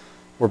 but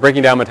we're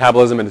breaking down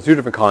metabolism into 2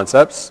 different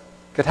concepts.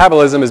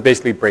 Catabolism is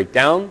basically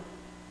breakdown,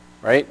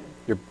 right?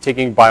 You're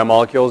taking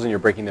biomolecules and you're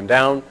breaking them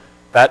down.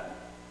 That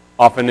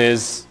often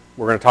is,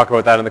 we're going to talk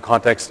about that in the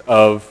context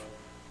of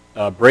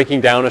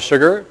breaking down a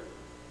sugar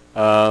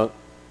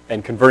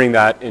and converting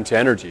that into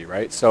energy,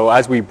 right? So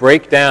as we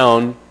break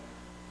down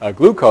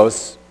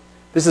glucose,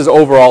 this is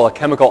overall a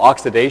chemical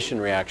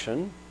oxidation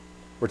reaction.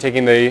 We're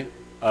taking the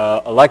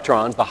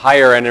electrons, the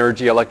higher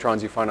energy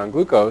electrons you find on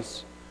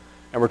glucose,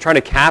 and we're trying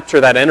to capture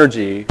that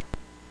energy.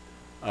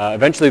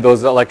 Eventually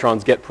those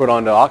electrons get put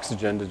onto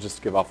oxygen to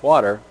just give off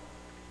water.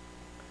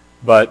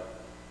 But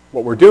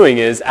what we're doing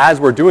is, as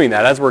we're doing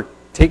that, as we're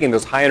taking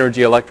those high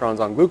energy electrons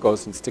on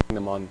glucose and sticking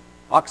them on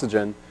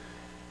oxygen,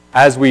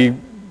 as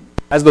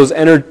those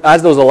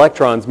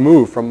electrons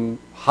move from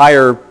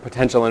higher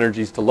potential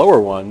energies to lower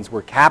ones,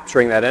 we're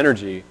capturing that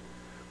energy.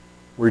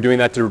 We're doing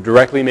that to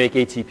directly make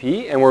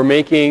ATP, and we're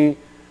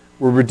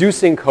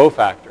reducing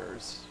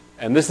cofactors.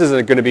 And this is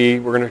going to be,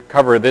 we're going to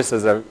cover this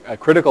as a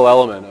critical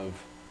element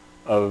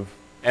of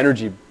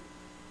energy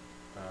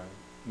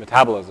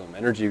metabolism,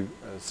 energy,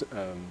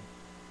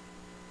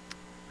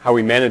 how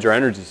we manage our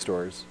energy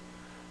stores.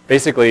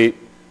 Basically,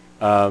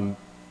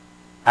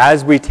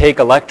 as we take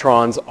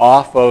electrons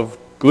off of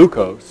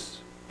glucose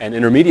and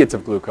intermediates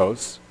of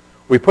glucose,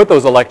 we put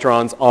those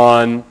electrons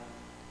on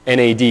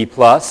NAD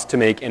plus to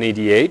make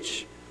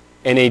NADH,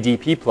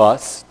 NADP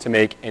plus to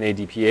make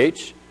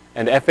NADPH,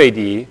 and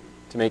FAD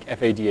to make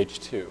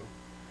FADH2.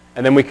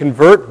 And then we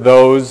convert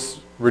those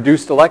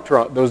reduced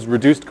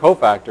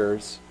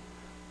cofactors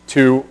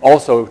to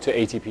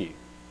ATP.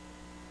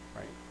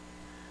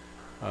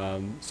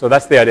 Right? So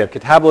that's the idea of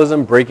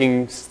catabolism,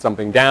 breaking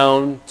something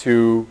down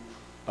to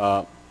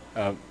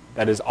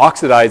that is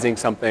oxidizing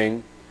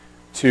something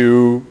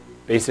to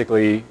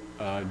basically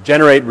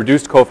generate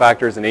reduced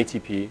cofactors and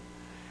ATP.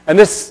 And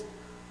this,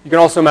 you can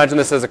also imagine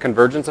this as a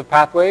convergence of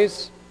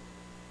pathways.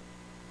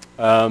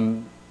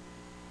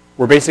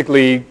 We're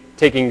basically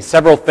taking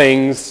several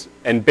things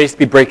and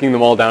basically breaking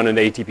them all down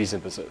into ATP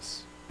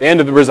synthesis. The end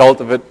of the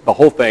result of it, the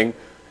whole thing,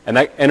 and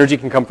that energy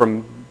can come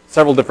from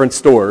several different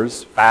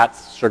stores,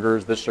 fats,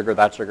 sugars, this sugar,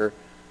 that sugar.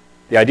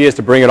 The idea is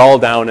to bring it all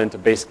down into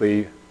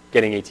basically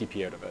getting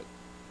ATP out of it.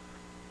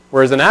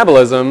 Whereas in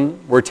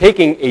anabolism, we're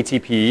taking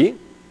ATP,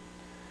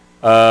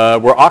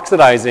 we're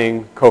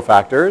oxidizing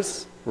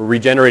cofactors, we're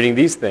regenerating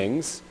these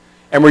things,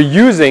 and we're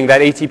using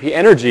that ATP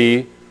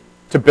energy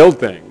to build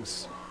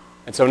things.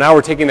 And so now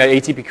we're taking that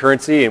ATP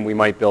currency and we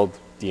might build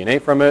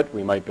DNA from it,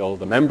 we might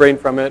build a membrane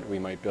from it, we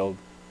might build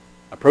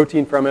a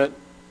protein from it,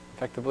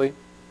 effectively.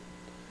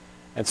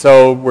 And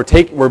so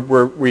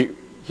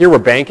here we're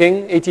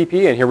banking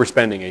ATP and here we're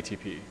spending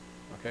ATP,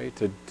 okay,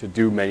 to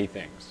do many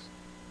things.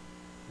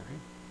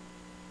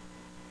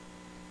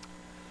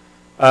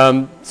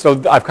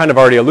 So I've kind of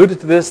already alluded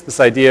to this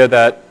idea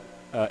that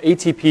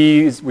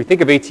ATP, we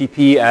think of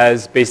ATP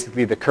as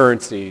basically the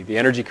currency, the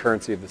energy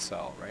currency of the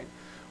cell, right?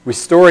 We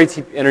store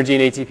energy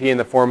in ATP in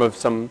the form of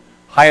some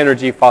high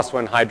energy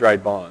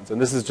phosphoanhydride bonds.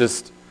 And this is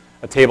just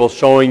a table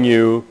showing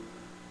you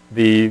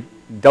the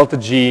delta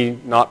G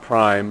naught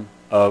prime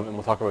of, and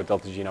we'll talk about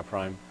delta G naught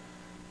prime,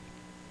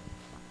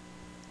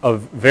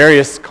 of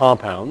various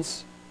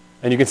compounds.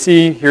 And you can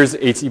see here's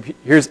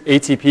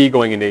ATP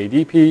going into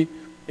ADP,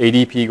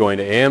 ADP going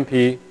to AMP,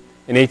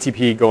 and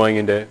ATP going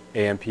into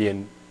AMP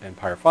and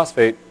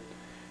pyrophosphate.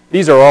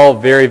 These are all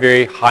very,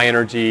 very high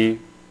energy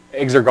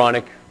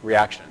exergonic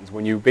reactions.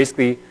 When you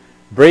basically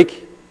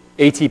break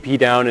ATP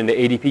down into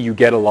ADP, you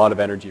get a lot of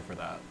energy for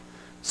that.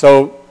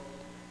 So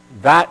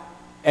that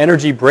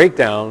energy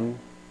breakdown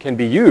can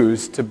be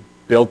used to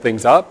build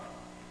things up,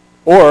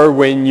 or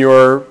when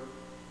you're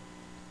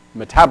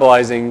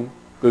metabolizing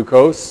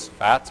glucose,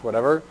 fats,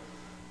 whatever,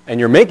 and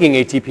you're making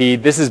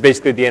ATP, this is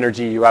basically the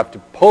energy you have to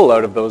pull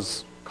out of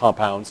those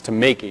compounds to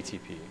make ATP.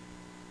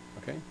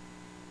 Okay?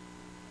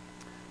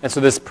 And so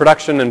this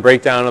production and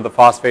breakdown of the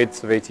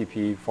phosphates of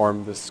ATP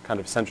form this kind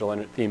of central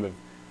theme of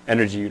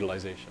energy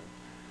utilization.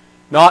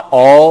 Not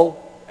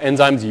all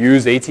enzymes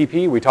use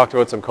ATP. We talked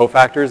about some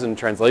cofactors in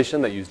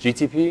translation that use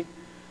GTP.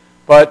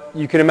 But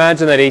you can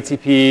imagine that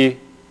ATP,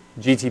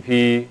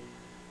 GTP,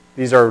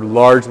 these are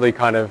largely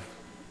kind of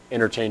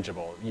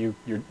interchangeable. Your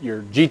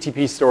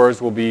GTP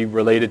stores will be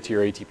related to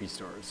your ATP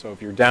stores. So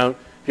if you don't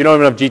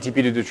have enough GTP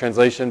to do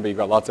translation, but you've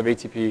got lots of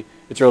ATP,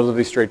 it's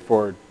relatively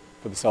straightforward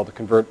for the cell to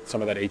convert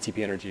some of that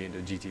ATP energy into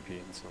GTP.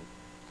 And so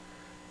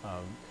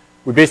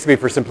we basically,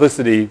 for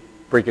simplicity,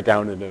 break it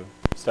down into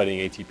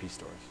studying ATP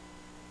stores.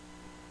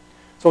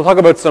 So we'll talk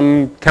about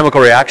some chemical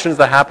reactions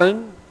that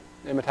happen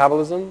in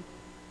metabolism.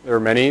 There are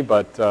many,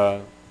 but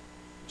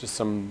just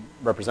some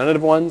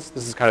representative ones.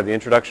 This is kind of the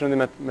introduction of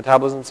the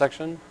metabolism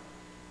section.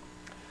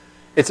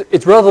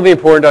 It's relatively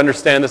important to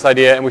understand this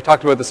idea, and we've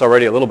talked about this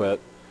already a little bit,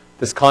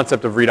 this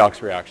concept of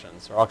redox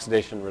reactions, or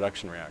oxidation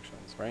reduction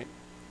reactions, right?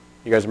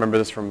 You guys remember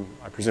this from,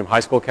 I presume,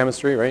 high school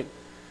chemistry, right? Do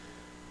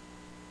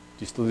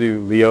you still do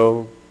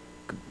Leo?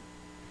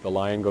 The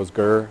lion goes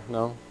grr?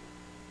 No?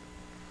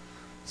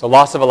 So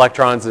loss of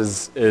electrons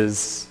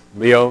is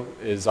Leo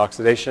is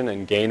oxidation,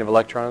 and gain of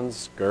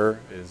electrons, grr,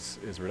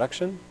 is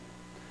reduction.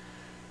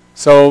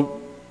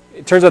 So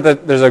it turns out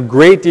that there's a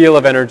great deal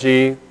of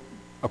energy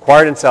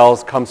acquired in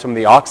cells comes from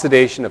the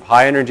oxidation of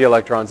high energy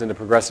electrons into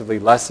progressively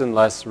less and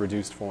less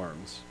reduced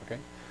forms. Okay?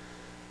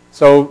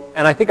 So,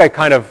 and I think I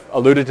kind of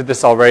alluded to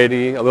this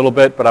already a little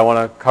bit, but I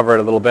want to cover it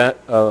a little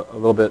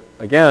bit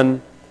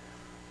again.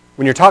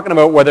 When you're talking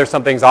about whether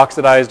something's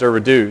oxidized or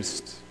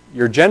reduced,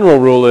 your general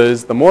rule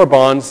is the more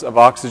bonds of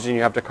oxygen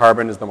you have to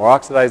carbon is the more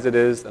oxidized it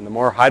is, and the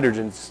more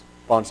bonds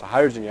to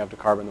hydrogen you have to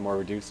carbon, the more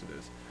reduced it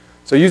is.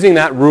 So using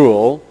that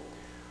rule,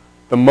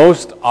 the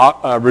most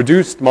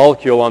reduced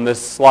molecule on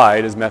this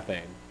slide is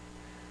methane.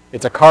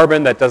 It's a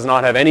carbon that does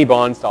not have any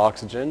bonds to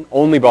oxygen,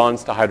 only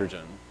bonds to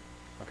hydrogen.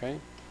 Okay?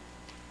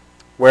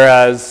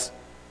 Whereas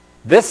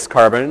this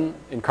carbon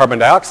in carbon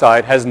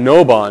dioxide has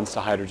no bonds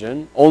to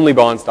hydrogen, only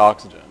bonds to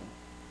oxygen.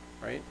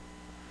 Right?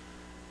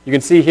 You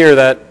can see here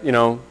that,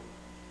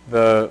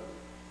 so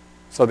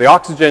the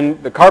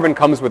oxygen, the carbon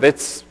comes with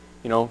its,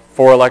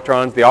 4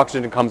 electrons. The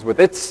oxygen comes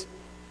with its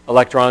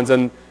electrons,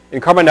 and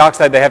in carbon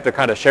dioxide they have to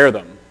kind of share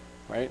them.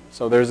 Right?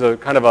 So there's a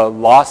kind of a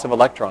loss of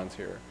electrons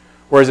here.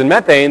 Whereas in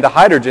methane, the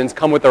hydrogens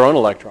come with their own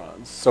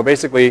electrons. So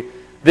basically,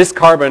 this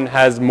carbon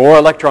has more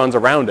electrons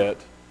around it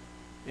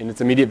in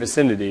its immediate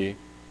vicinity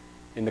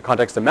in the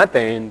context of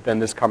methane than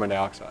this carbon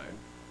dioxide.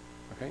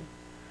 Okay?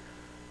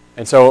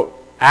 And so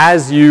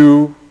as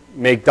you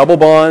make double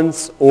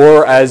bonds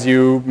or as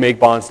you make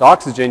bonds to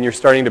oxygen, you're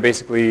starting to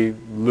basically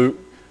the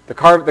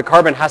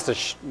carbon has to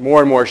more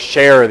and more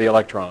share the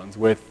electrons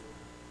with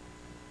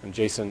an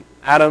adjacent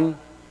atom.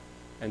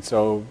 And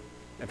so,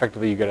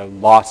 effectively, you get a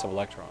loss of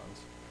electrons.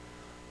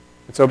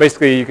 And so,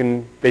 basically, you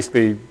can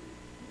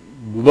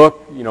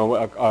look,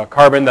 a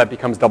carbon that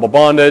becomes double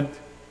bonded.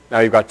 Now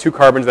you've got 2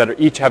 carbons that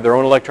each have their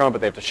own electron,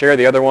 but they have to share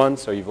the other one.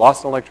 So you've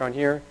lost an electron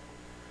here.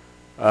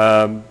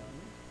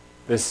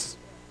 This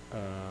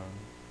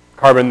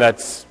carbon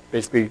that's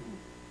basically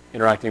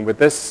interacting with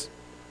this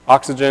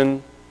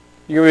oxygen.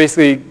 You can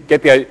basically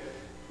get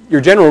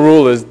your general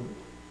rule is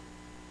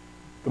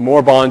the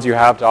more bonds you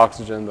have to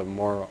oxygen, the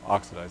more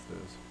oxidized it is.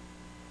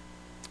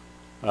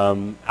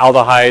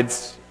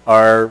 Aldehydes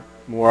are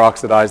more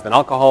oxidized than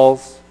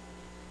alcohols.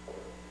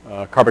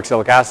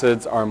 Carboxylic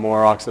acids are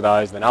more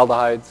oxidized than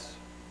aldehydes.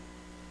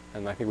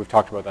 And I think we've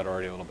talked about that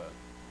already a little bit.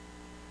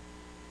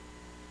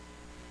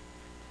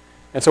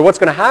 And so what's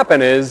going to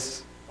happen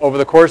is, over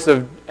the course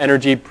of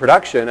energy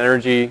production,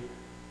 ATP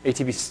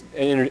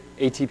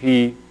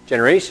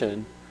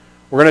generation,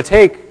 we're going to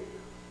take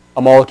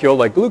a molecule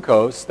like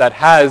glucose that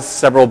has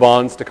several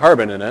bonds to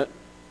carbon in it.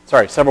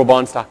 Sorry, several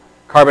bonds to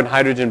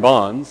carbon-hydrogen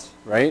bonds,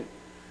 right?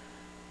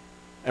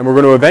 And we're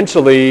going to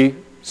eventually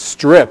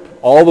strip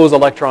all those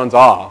electrons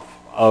off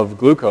of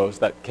glucose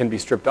that can be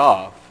stripped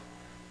off,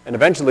 and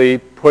eventually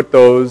put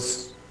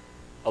those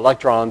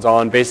electrons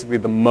on basically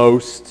the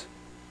most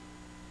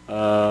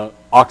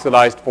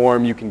oxidized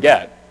form you can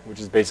get, which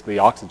is basically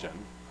oxygen,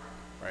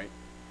 right?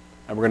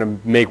 And we're going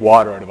to make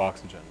water out of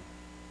oxygen.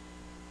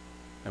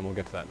 And we'll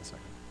get to that in a second.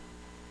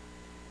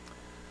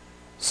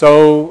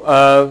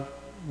 So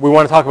we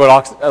want to talk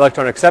about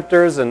electron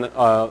acceptors and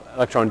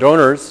electron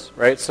donors,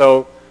 right?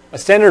 So a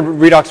standard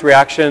redox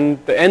reaction,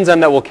 the enzyme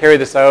that will carry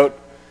this out,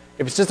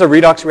 if it's just a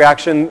redox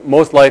reaction,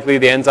 most likely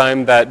the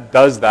enzyme that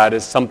does that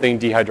is something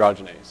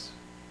dehydrogenase.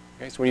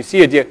 Okay, so when you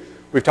see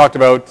we've talked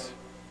about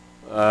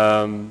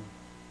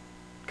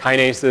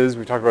kinases,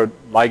 we've talked about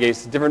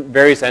ligases, different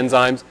various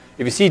enzymes.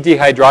 If you see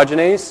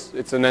dehydrogenase,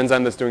 it's an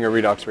enzyme that's doing a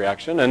redox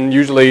reaction, and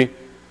usually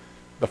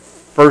the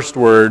first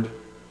word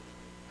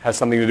has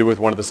something to do with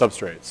one of the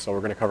substrates. So we're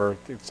going to cover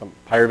some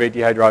pyruvate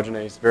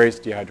dehydrogenase, various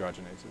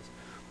dehydrogenases.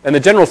 And the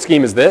general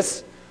scheme is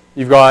this.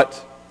 You've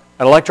got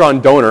an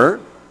electron donor,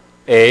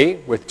 A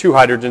with 2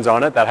 hydrogens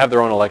on it that have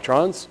their own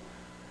electrons.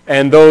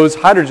 And those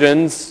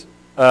hydrogens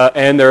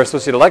and their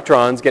associated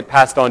electrons get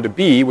passed on to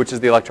B, which is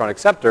the electron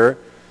acceptor.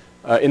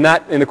 In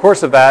the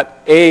course of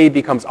that, A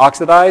becomes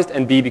oxidized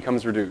and B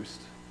becomes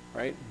reduced.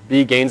 Right?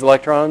 B gains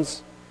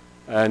electrons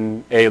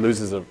and A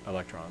loses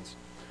electrons.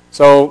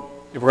 So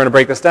if we're going to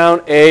break this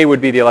down, A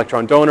would be the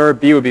electron donor,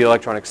 B would be the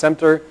electron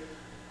acceptor.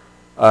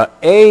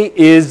 A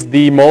is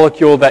the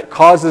molecule that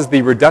causes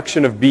the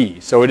reduction of B,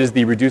 so it is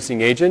the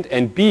reducing agent,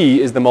 and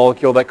B is the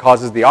molecule that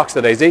causes the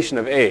oxidization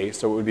of A,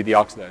 so it would be the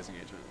oxidizing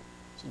agent.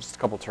 So just a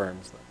couple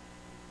terms there.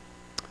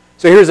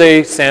 So here's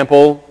a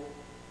sample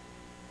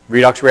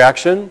redox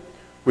reaction.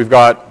 We've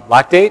got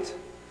lactate.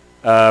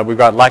 We've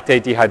got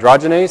lactate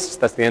dehydrogenase.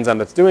 That's the enzyme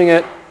that's doing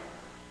it.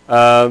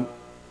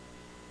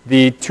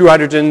 The 2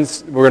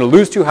 hydrogens, we're going to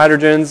lose 2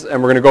 hydrogens,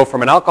 and we're going to go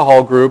from an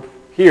alcohol group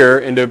here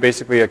into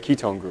basically a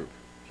ketone group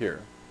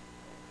here.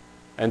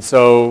 And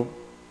so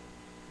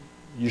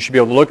you should be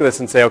able to look at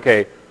this and say,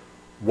 okay,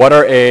 what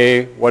are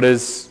A, what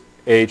is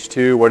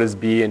AH2, what is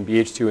B and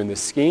BH2 in this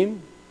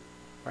scheme,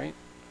 right?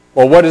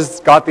 Well, what has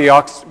got the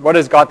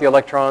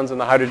electrons and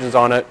the hydrogens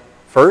on it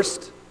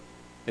first?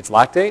 It's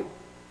lactate,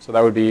 so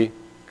that would be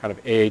kind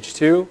of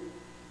AH2,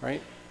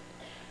 right?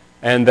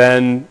 And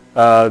then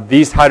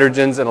these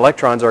hydrogens and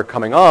electrons are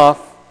coming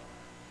off,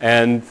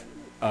 and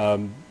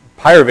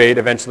pyruvate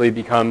eventually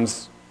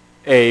becomes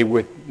A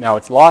with, now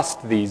it's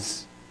lost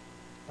these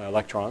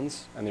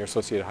electrons and their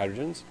associated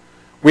hydrogens.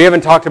 We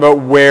haven't talked about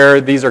where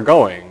these are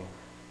going,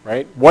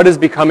 right? What is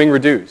becoming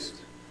reduced?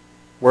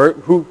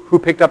 Who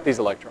picked up these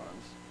electrons?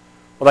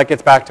 Well, that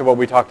gets back to what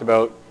we talked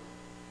about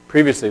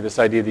previously, this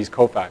idea of these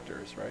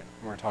cofactors, right?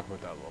 We're going to talk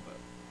about that a little bit.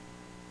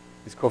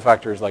 These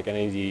cofactors like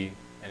NAD,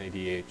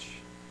 NADH.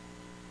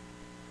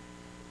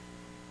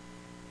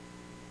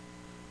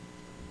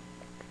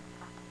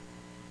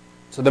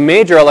 So the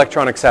major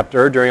electron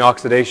acceptor during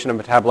oxidation of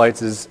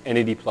metabolites is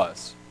NAD+.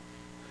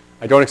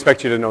 I don't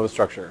expect you to know the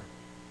structure,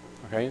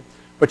 okay?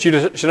 But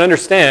you should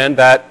understand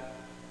that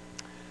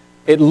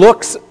it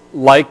looks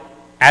like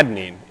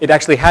adenine. It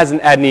actually has an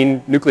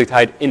adenine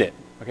nucleotide in it,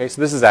 okay? So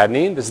this is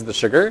adenine, this is the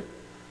sugar.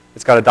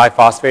 It's got a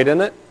diphosphate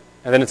in it,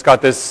 and then it's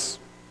got this,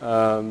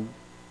 so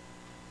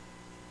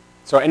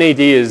NAD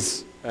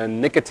is a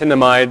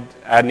nicotinamide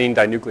adenine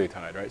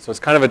dinucleotide, right? So it's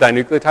kind of a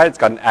dinucleotide, it's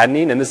got an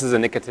adenine, and this is a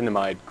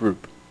nicotinamide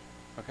group,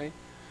 okay?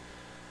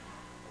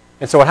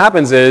 And so what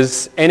happens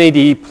is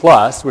NAD+,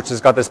 which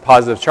has got this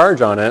positive charge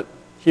on it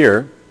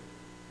here,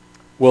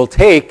 will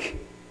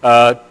take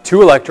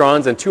 2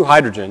 electrons and 2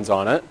 hydrogens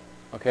on it,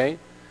 okay,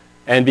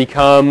 and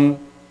become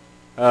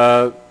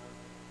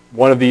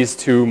one of these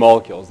 2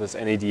 molecules, this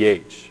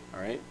NADH,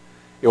 all right?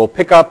 It will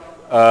pick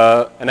up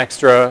an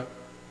extra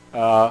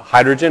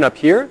hydrogen up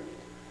here.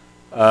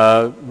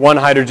 1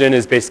 hydrogen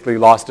is basically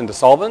lost into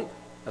solvent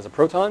as a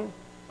proton,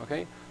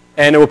 okay?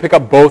 And it will pick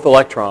up both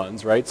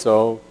electrons, right?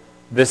 So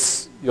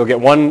this, you'll get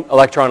 1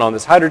 electron on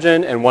this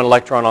hydrogen and 1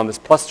 electron on this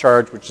plus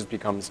charge, which just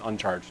becomes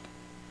uncharged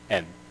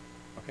N,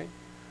 okay?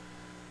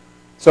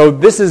 So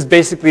this is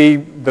basically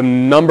the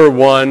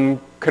 #1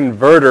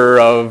 converter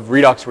of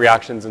redox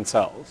reactions in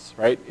cells,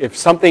 right? If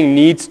something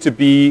needs to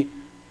be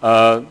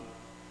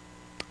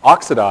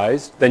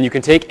oxidized, then you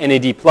can take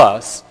NAD+,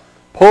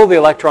 pull the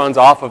electrons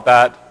off of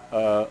that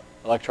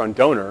electron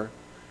donor,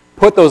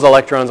 put those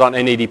electrons on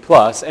NAD+,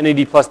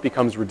 NAD+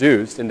 becomes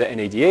reduced into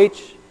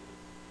NADH,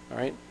 all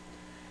right?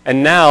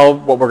 And now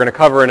what we're going to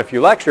cover in a few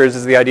lectures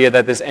is the idea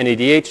that this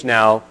NADH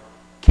now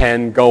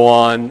can go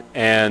on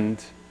and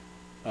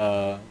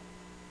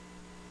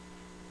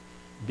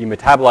be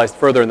metabolized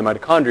further in the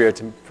mitochondria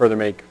to further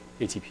make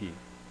ATP.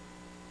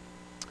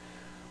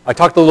 I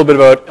talked a little bit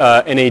about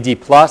NAD+.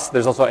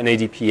 There's also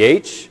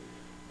NADPH.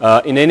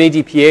 In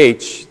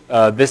NADPH,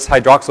 this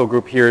hydroxyl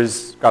group here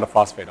has got a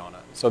phosphate on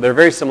it. So they're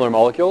very similar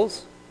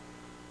molecules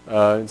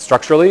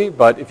structurally,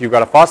 but if you've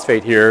got a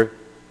phosphate here,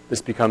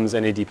 this becomes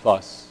NADP+,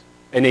 or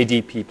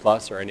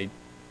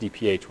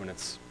NADPH when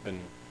it's been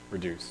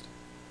reduced.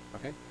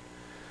 Okay?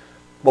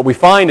 What we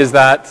find is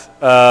that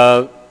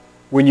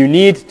when you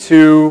need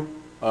to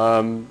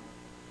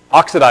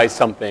oxidize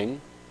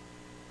something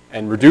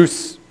and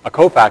reduce a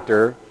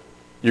cofactor,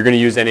 you're going to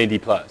use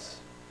NAD+.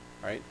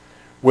 Right?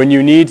 When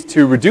you need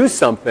to reduce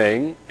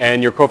something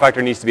and your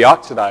cofactor needs to be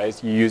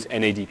oxidized, you use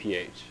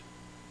NADPH.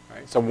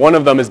 Right? So one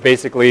of them is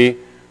basically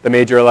the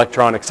major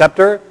electron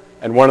acceptor,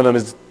 and one of them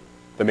is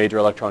the major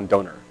electron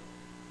donor.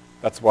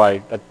 That's why,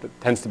 that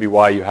tends to be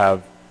why you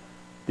have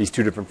these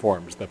 2 different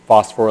forms, the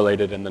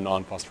phosphorylated and the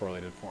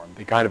non-phosphorylated form.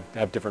 They kind of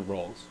have different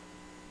roles.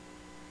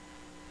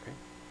 Okay?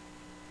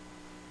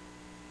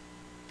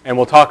 And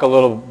we'll talk a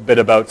little bit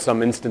about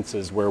some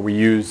instances where we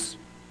use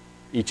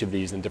each of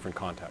these in different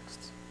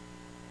contexts.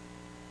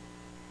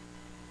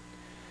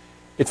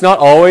 It's not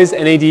always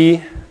NAD+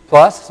 and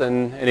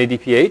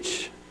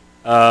NADPH.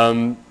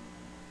 The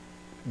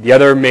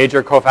other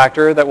major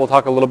cofactor that we'll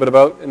talk a little bit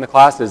about in the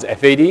class is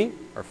FAD,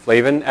 or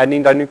flavin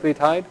adenine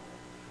dinucleotide.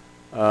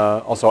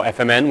 Also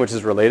FMN, which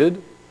is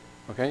related.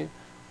 Okay?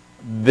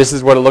 This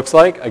is what it looks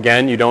like.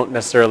 Again, you don't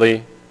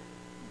necessarily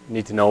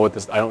need to know what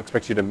this, I don't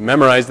expect you to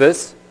memorize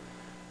this.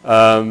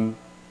 But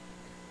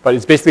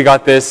it's basically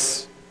got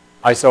this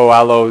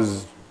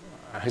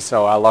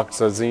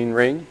isoalloxazine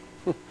ring,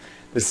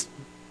 this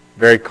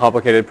very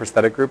complicated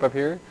prosthetic group up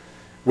here,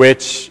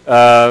 which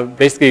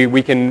basically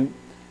we can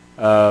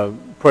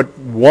put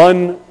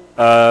one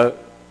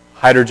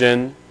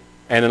hydrogen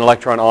and an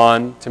electron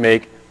on to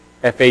make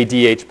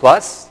FADH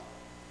plus,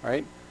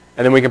 right?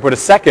 And then we can put a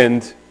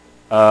second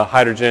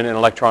hydrogen and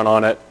electron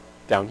on it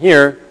down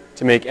here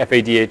to make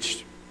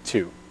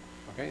FADH2.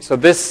 Okay, so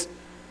this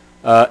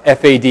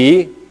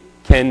FAD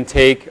can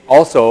take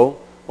also,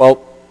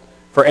 well,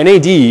 for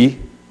NAD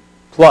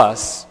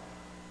plus,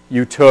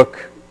 you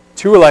took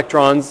 2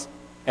 electrons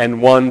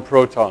and 1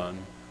 proton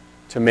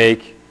to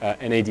make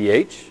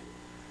NADH,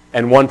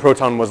 and 1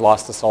 proton was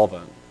lost to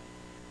solvent.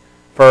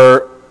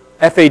 For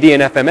FAD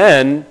and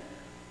FMN,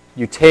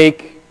 you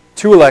take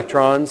 2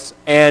 electrons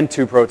and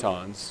 2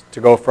 protons to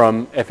go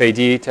from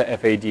FAD to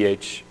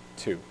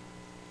FADH2.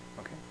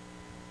 Okay?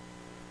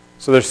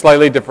 So there's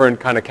slightly different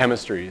kind of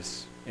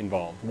chemistries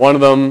involved. One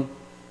of them,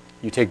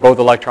 you take both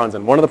electrons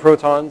and one of the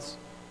protons.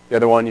 The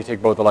other one, you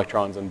take both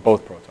electrons and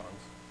both protons.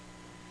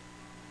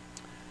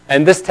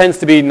 And this tends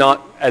to be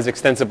not as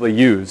extensively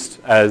used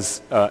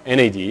as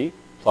NAD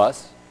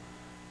plus,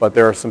 but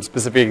there are some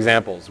specific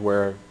examples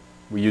where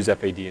we use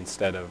FAD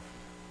instead of,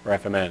 or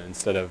FMN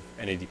instead of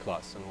NAD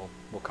plus, and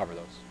we'll cover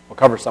those. We'll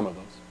cover some of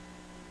those.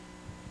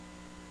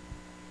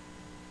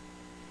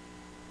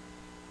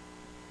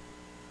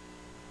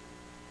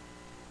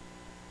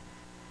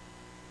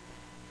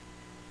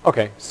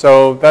 Okay,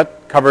 so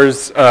that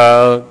covers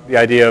the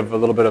idea of a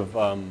little bit of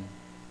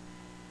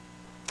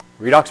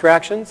redox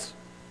reactions.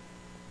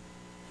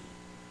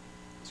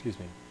 Excuse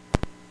me.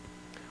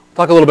 We'll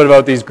talk a little bit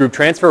about these group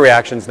transfer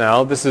reactions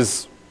now. This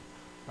is,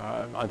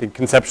 I think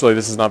conceptually,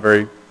 this is not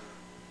very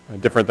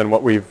different than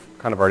what we've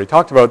kind of already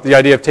talked about. The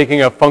idea of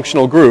taking a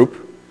functional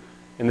group,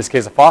 in this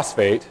case a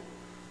phosphate,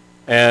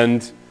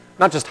 and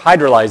not just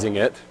hydrolyzing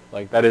it,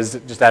 like that is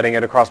just adding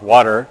it across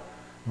water,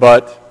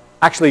 but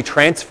actually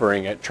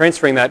transferring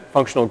that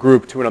functional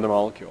group to another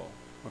molecule.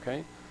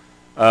 Okay?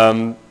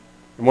 And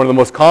one of the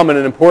most common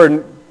and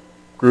important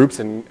groups,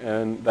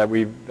 and that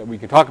we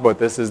can talk about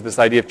this, is this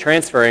idea of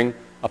transferring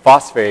a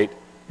phosphate,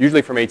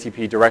 usually from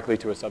ATP, directly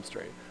to a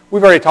substrate.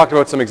 We've already talked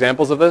about some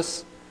examples of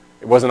this.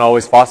 It wasn't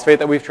always phosphate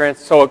that we've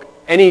transferred. So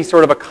any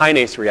sort of a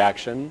kinase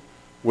reaction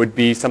would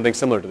be something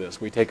similar to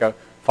this. We take a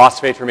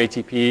phosphate from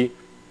ATP,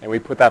 and we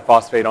put that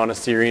phosphate on a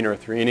serine or a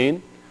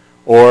threonine.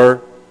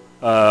 Or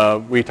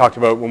we talked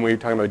about, when we were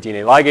talking about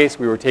DNA ligase,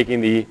 we were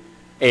taking the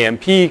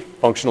AMP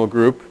functional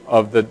group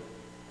of the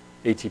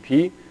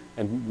ATP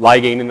and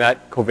ligating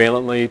that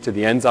covalently to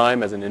the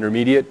enzyme as an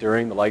intermediate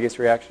during the ligase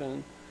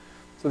reaction.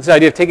 So this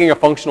idea of taking a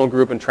functional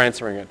group and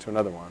transferring it to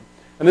another one.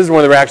 And this is one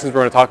of the reactions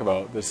we're going to talk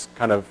about. This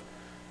kind of,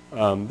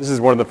 this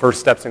is one of the first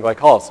steps in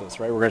glycolysis,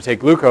 right? We're going to take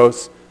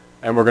glucose,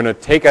 and we're going to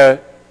take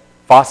a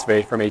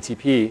phosphate from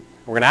ATP.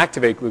 We're going to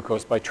activate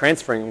glucose by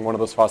transferring one of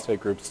those phosphate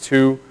groups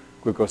to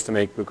glucose to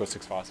make glucose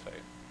 6-phosphate.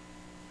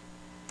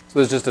 So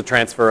there's just a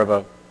transfer of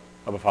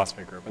a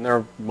phosphate group. And there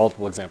are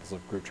multiple examples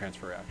of group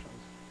transfer reactions.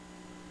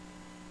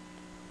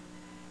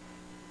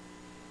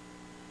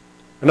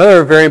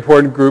 Another very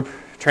important group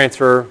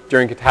transfer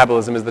during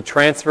catabolism is the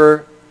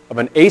transfer of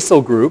an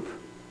acyl group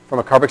from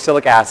a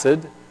carboxylic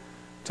acid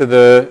to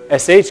the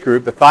SH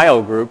group, the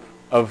thiol group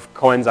of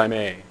coenzyme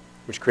A,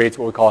 which creates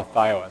what we call a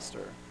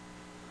thioester.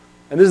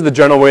 And this is the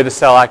general way the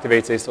cell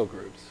activates acyl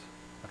groups.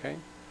 Okay?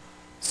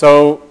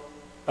 So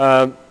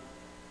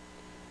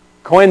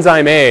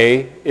coenzyme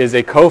A is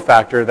a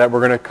cofactor that we're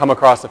going to come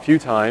across a few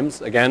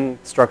times. Again,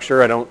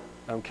 structure, I don't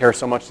care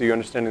so much to you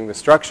understanding the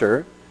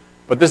structure,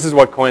 but this is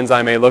what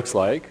coenzyme A looks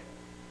like.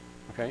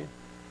 Okay?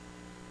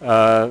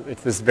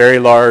 It's this very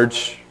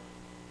large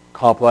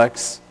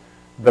complex.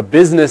 The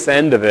business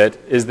end of it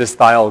is this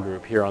thiol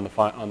group here on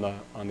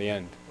the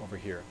end over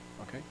here.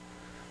 Okay?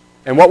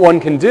 And what one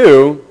can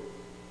do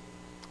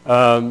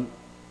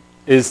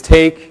is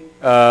take,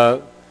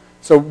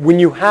 so when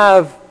you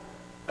have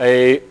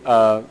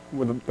the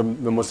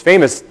most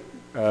famous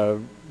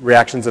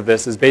reactions of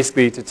this is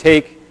basically to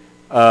take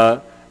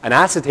an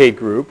acetate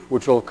group,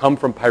 which will come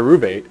from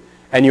pyruvate,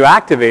 and you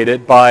activate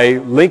it by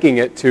linking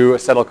it to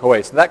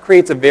acetyl-CoA. So that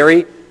creates a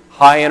very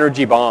high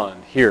energy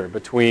bond here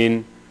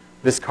between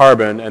this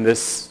carbon and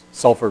this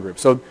sulfur group.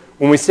 So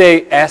when we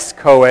say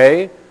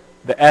S-CoA,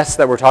 the S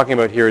that we're talking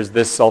about here is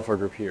this sulfur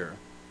group here.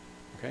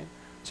 Okay?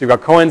 So you've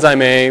got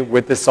coenzyme A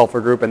with this sulfur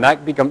group, and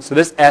that becomes, so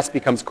this S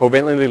becomes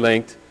covalently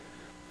linked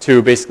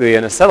to basically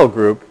an acetyl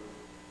group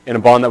in a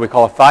bond that we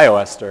call a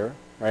thioester,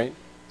 right?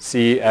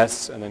 C,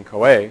 S, and then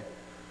CoA.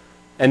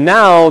 And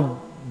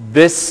now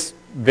this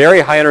very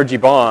high energy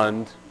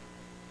bond,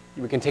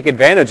 we can take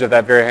advantage of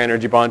that very high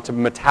energy bond to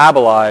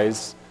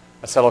metabolize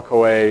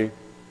acetyl-CoA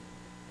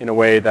in a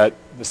way that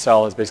the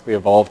cell has basically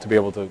evolved to be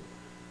able to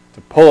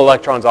pull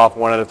electrons off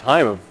one at a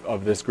time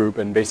of this group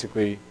and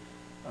basically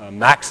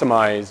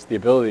maximize the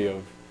ability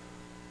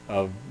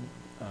of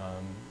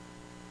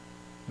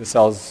the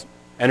cell's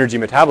energy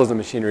metabolism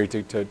machinery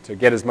to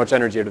get as much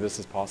energy out of this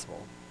as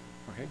possible.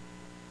 Okay?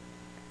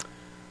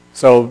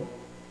 So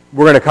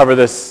we're going to cover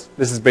this.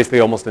 This is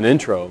basically almost an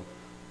intro.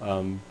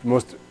 The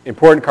most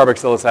important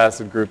carboxylic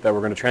acid group that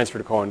we're going to transfer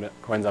to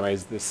coenzyme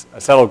is this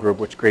acetyl group,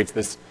 which creates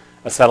this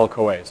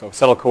acetyl-CoA. So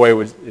acetyl-CoA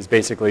is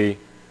basically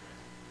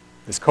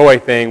this CoA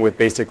thing with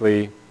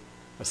basically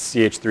a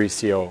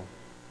CH3CO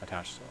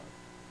attached to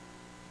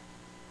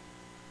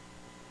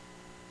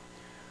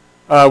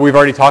it. We've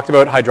already talked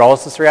about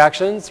hydrolysis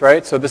reactions,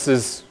 right? So this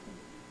is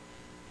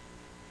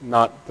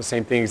not the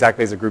same thing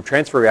exactly as a group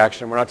transfer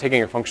reaction. We're not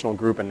taking a functional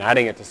group and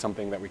adding it to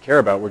something that we care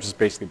about. We're just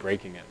basically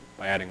breaking it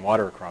by adding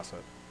water across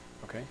it.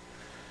 Okay?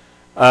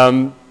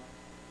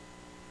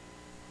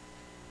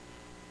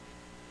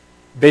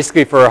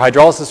 Basically, for a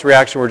hydrolysis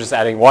reaction, we're just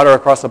adding water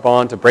across a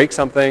bond to break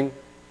something.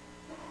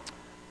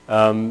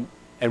 And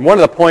one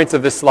of the points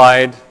of this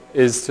slide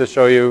is to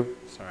show you,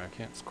 sorry, I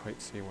can't quite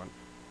see what.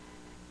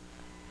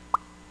 I'll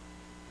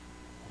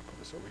put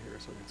this over here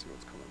so we can see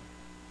what's coming.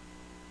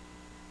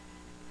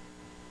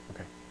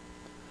 Okay.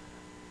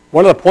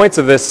 One of the points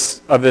of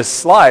this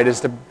slide is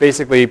to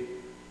basically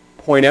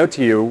point out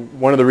to you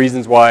one of the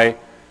reasons why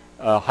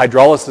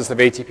hydrolysis of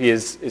ATP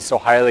is so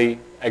highly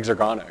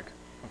exergonic.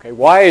 Okay,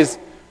 why is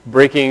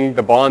breaking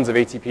the bonds of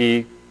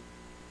ATP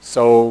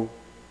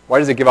why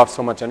does it give off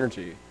so much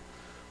energy?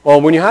 Well,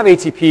 when you have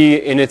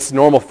ATP in its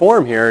normal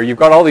form here, you've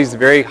got all these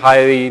very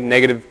highly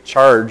negative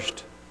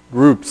charged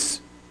groups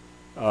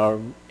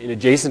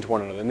adjacent to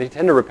one another, and they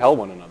tend to repel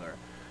one another.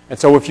 And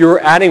so if you're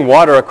adding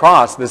water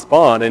across this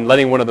bond and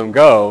letting one of them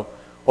go,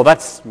 well,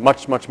 that's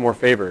much, much more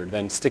favored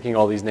than sticking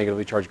all these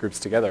negatively charged groups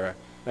together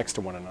next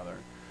to one another.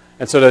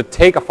 And so to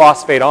take a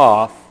phosphate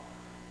off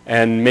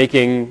and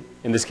making,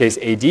 in this case,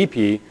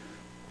 ADP,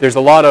 there's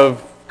a lot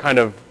of kind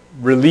of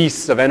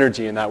release of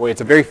energy in that way.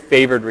 It's a very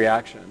favored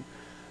reaction.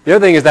 The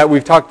other thing is that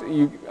we've talked,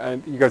 you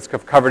guys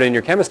have covered in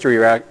your chemistry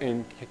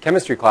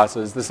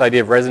classes, this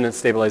idea of resonance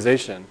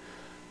stabilization.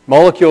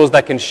 Molecules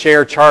that can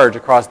share charge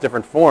across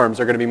different forms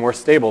are going to be more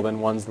stable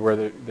than ones where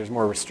there's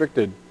more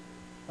restricted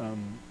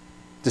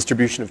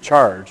distribution of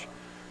charge.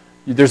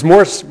 There's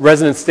more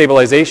resonance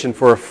stabilization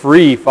for a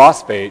free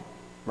phosphate,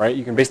 right?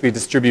 You can basically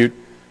distribute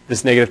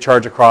this negative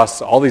charge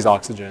across all these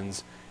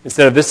oxygens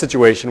instead of this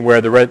situation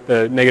where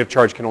the negative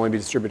charge can only be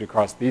distributed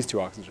across these two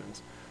oxygens.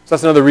 So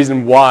that's another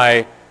reason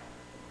why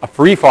a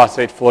free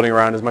phosphate floating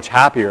around is much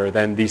happier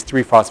than these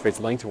three phosphates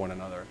linked to one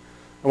another.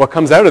 And what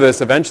comes out of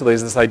this eventually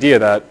is this idea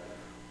that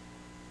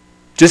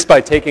just by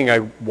taking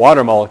a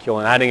water molecule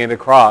and adding it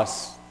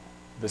across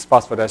this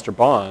phosphodiester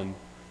bond,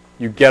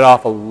 you get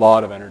off a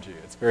lot of energy.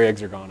 It's very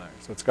exergonic.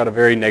 So it's got a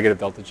very negative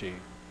delta G.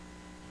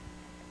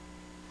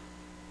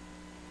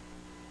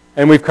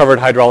 And we've covered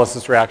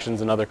hydrolysis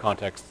reactions in other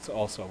contexts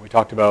also. We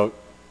talked about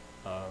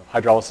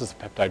hydrolysis of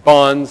peptide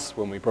bonds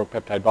when we broke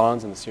peptide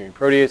bonds in the serine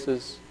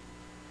proteases.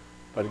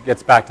 But it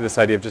gets back to this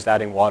idea of just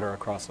adding water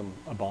across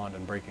a bond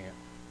and breaking it.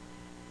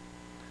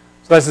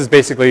 So this is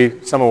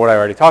basically some of what I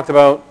already talked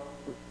about.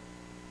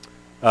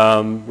 We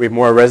have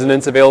more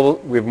resonance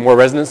available. We have more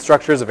resonance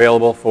structures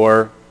available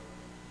for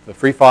the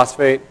free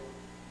phosphate.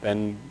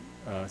 So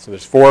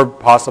there's 4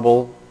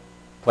 possible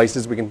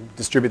places we can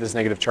distribute this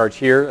negative charge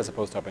here as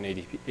opposed to up in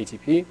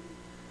ATP.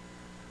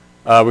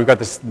 We've got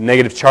this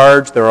negative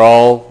charge. They're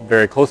all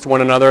very close to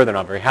one another. They're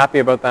not very happy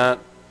about that.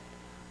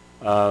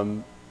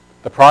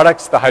 The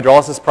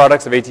hydrolysis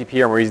products of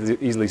ATP are more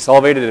easily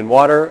solvated in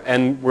water,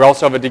 and we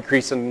also have a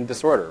decrease in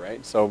disorder,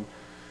 right? So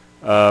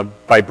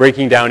by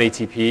breaking down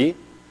ATP,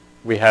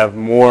 we have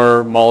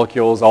more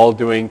molecules all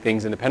doing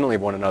things independently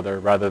of one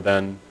another rather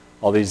than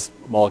all these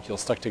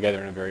molecules stuck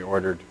together in a very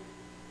ordered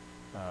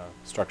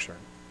structure.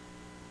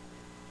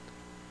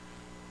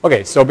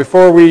 Okay, so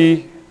before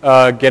we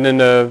get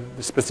into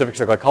the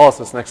specifics of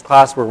glycolysis, next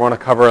class we're going to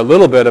cover a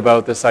little bit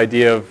about this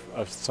idea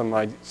of some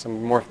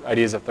more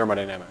ideas of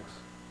thermodynamics.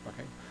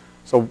 Okay,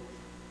 so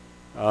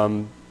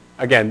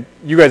again,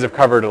 you guys have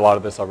covered a lot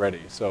of this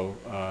already, so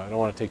I don't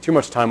want to take too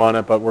much time on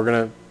it, but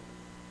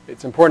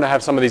it's important to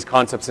have some of these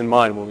concepts in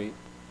mind when we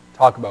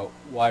talk about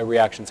why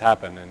reactions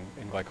happen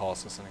in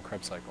glycolysis and in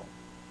Krebs cycle.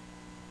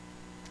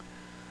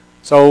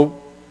 So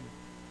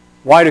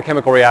why do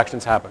chemical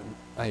reactions happen?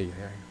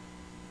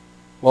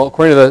 Well,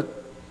 according to the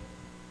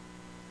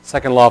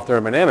second law of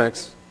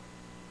thermodynamics,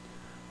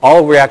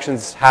 all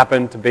reactions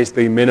happen to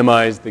basically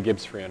minimize the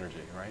Gibbs free energy,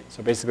 right?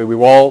 So basically we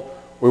want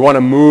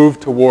to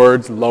move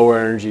towards lower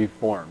energy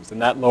forms,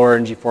 and that lower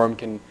energy form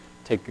can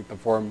take the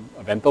form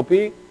of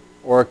enthalpy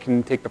or it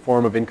can take the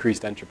form of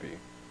increased entropy,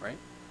 right?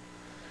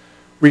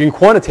 We can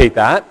quantitate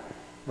that,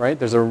 right?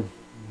 There's a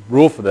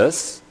rule for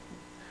this.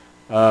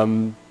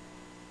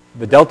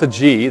 The delta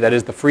G, that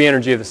is the free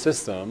energy of the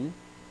system,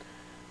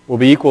 will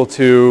be equal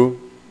to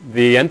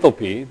the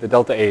enthalpy, the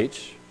delta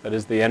H, that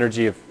is the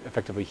energy of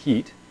effectively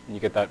heat, and you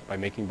get that by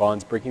making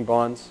bonds, breaking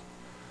bonds,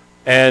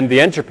 and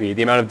the entropy,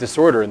 the amount of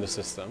disorder in the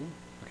system,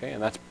 okay,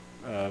 and that's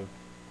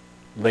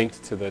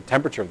linked to the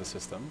temperature of the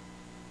system.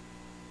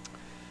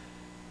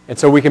 And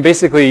so we can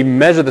basically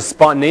measure the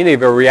spontaneity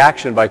of a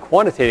reaction by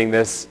quantitating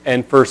this.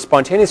 And for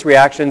spontaneous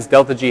reactions,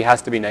 delta G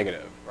has to be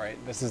negative, right?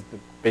 This is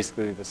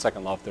basically the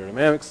second law of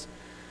thermodynamics.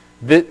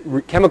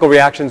 Chemical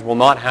reactions will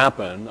not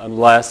happen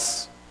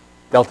unless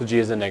delta G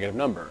is a negative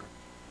number,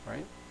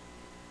 right?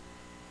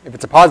 If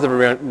it's a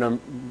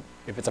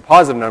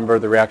positive number,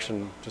 the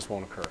reaction just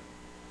won't occur.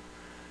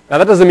 Now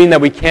that doesn't mean that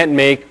we can't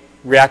make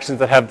reactions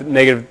that have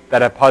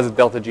positive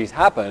delta G's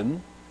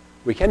happen.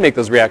 We can make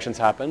those reactions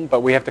happen,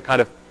 but we have to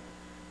kind of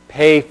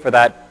pay for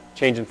that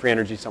change in free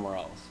energy somewhere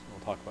else.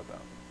 We'll talk about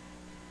that.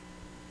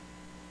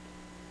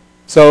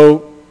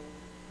 So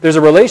there's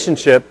a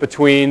relationship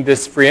between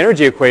this free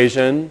energy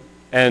equation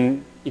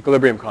and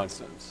equilibrium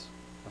constants.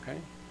 Okay?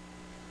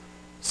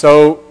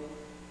 So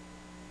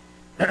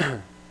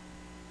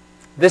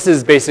this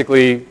is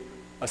basically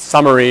a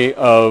summary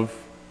of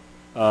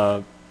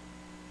the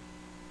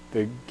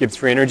Gibbs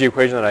free energy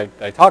equation that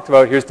I talked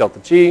about. Here's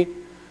delta G.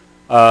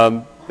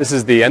 This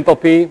is the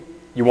enthalpy.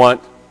 You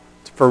want,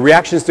 for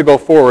reactions to go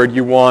forward,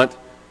 you want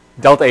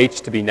delta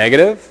H to be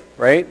negative,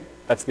 right?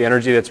 That's the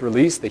energy that's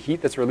released, the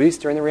heat that's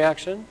released during the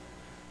reaction,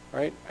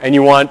 right? And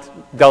you want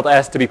delta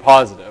S to be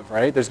positive,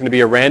 right? There's going to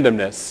be a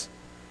randomness,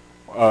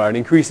 an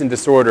increase in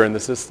disorder in the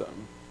system,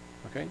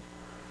 okay?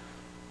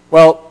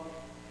 Well,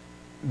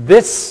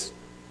 this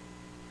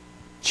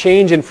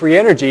change in free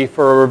energy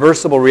for a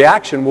reversible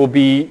reaction will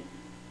be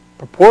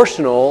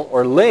proportional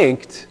or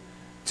linked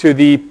to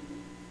the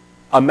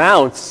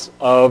amounts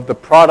of the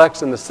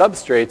products and the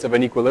substrates of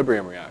an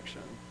equilibrium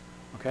reaction,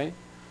 okay?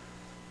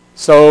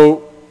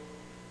 So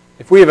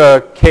if we have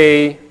a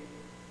K,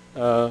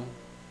 if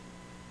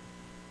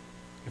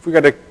we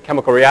got a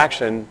chemical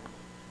reaction,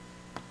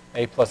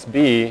 A plus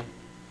B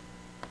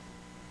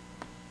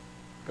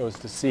goes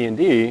to C and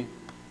D,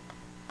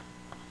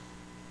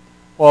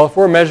 well, if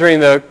we're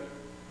measuring the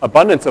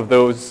abundance of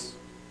those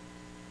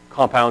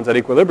compounds at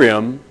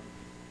equilibrium,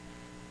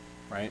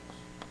 right?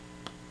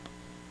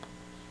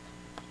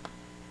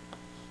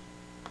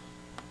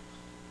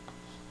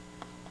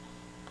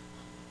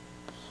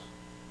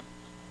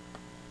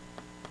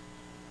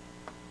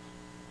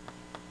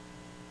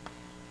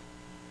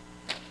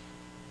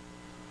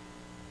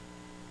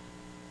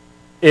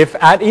 If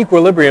at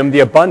equilibrium the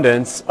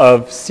abundance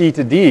of C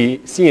and D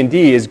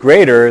is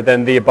greater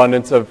than the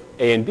abundance of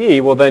A and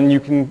B, well then you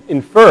can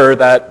infer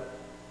that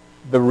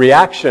the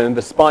reaction,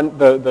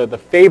 the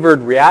favored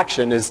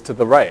reaction is to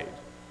the right,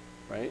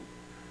 right?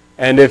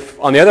 And if,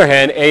 on the other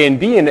hand, A and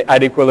B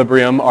at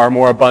equilibrium are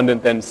more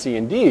abundant than C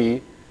and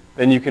D,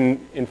 then you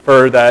can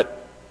infer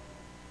that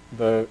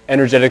the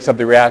energetics of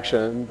the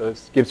reaction, the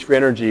Gibbs free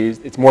energies,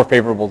 it's more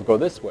favorable to go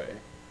this way,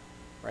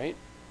 right?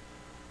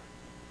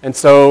 And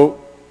so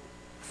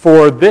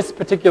for this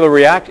particular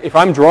reaction, if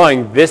I'm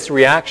drawing this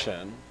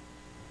reaction,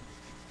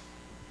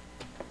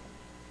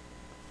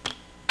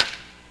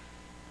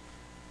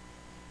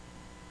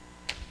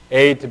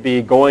 A to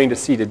B going to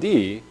C to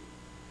D,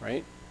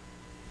 right?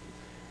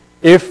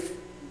 If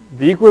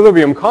the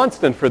equilibrium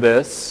constant for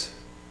this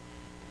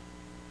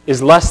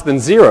is less than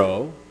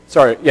 0,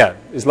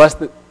 is less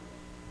than,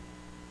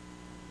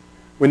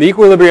 when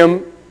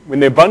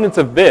the abundance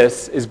of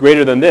this is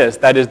greater than this,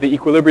 that is the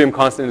equilibrium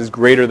constant is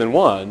greater than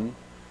 1,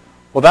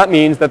 well that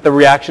means that the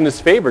reaction is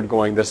favored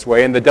going this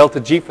way and the delta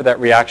G for that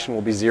reaction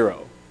will be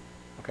 0,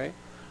 okay?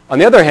 On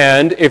the other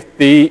hand, if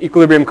the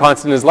equilibrium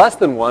constant is less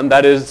than 1,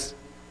 that is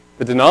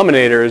the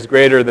denominator is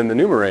greater than the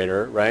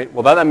numerator, right?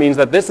 Well, that means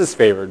that this is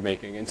favored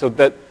making. And so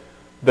that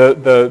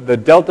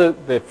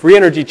the free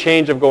energy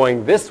change of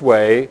going this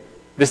way,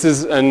 this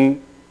is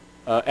an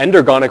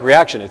endergonic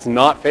reaction. It's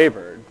not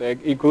favored. The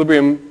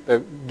equilibrium,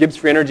 the Gibbs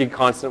free energy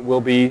constant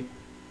will be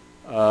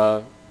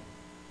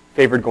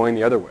favored going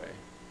the other way,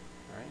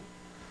 right?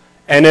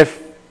 And if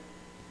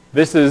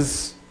this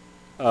is,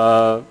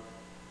 and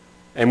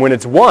when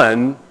it's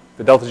 1,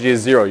 the delta G is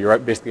 0. You're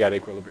basically at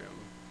equilibrium.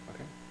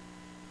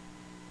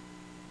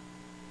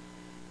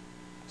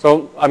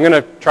 So I'm going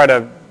to try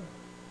to,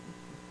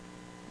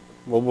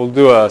 we'll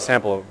do a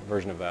sample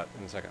version of that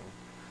in a second.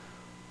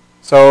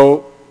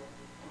 So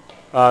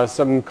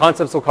some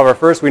concepts we'll cover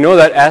first. We know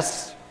that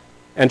S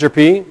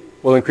entropy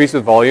will increase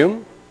with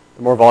volume.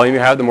 The more volume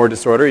you have, the more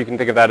disorder. You can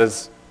think of that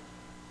as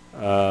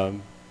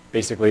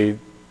basically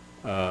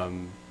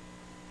something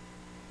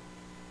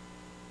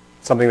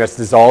that's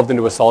dissolved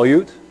into a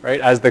solute, right?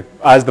 As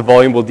the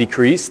volume will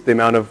decrease, the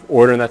amount of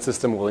order in that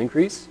system will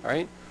increase,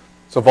 right?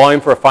 So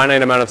volume for a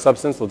finite amount of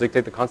substance will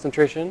dictate the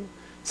concentration.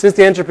 Since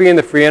the entropy and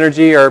the free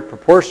energy are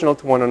proportional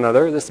to one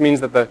another, this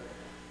means that the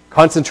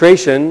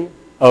concentration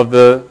of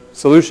the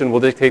solution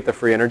will dictate the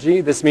free energy.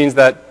 This means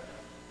that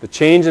the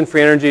change in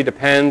free energy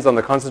depends on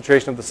the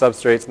concentration of the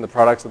substrates and the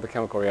products of the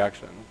chemical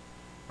reaction,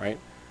 right?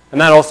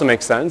 And that also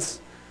makes sense.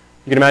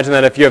 You can imagine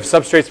that if you have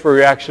substrates for a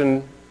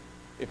reaction,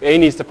 if A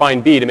needs to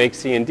find B to make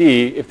C and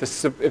D, if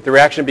the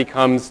reaction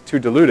becomes too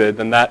diluted,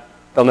 then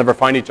they'll never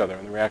find each other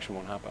and the reaction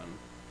won't happen.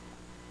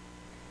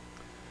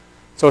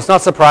 So it's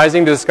not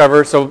surprising to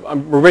discover, so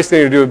we're basically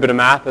going to do a bit of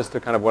math as to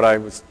kind of what I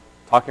was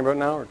talking about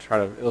now, or try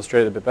to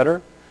illustrate it a bit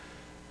better.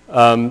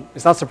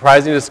 It's not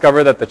surprising to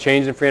discover that the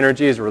change in free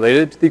energy is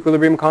related to the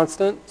equilibrium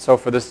constant. So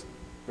for this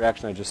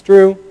reaction I just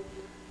drew,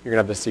 you're going to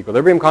have this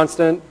equilibrium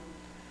constant.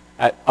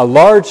 At a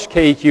large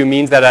KEQ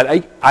means that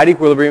at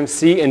equilibrium,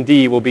 C and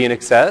D will be in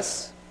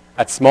excess.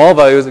 At small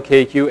values of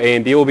KEQ, A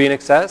and B will be in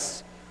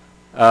excess.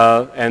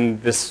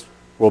 And this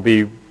will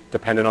be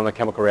dependent on the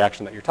chemical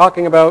reaction that you're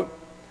talking about.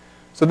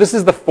 So this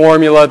is the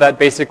formula that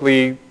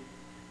basically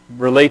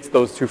relates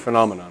those two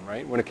phenomena,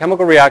 right? When a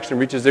chemical reaction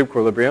reaches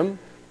equilibrium,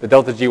 the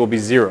delta G will be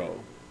 0,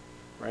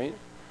 right?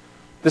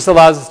 This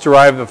allows us to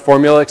derive the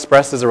formula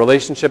expressed as a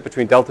relationship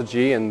between delta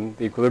G and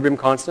the equilibrium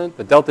constant.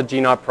 The delta G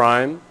naught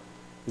prime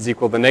is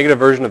equal to the negative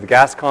version of the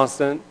gas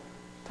constant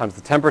times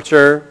the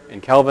temperature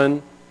in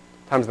Kelvin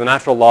times the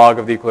natural log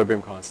of the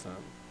equilibrium constant,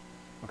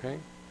 okay?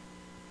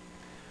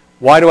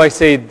 Why do I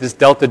say this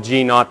delta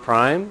G naught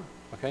prime,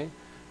 okay,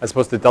 as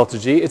opposed to delta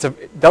G?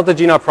 Delta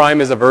G naught prime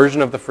is a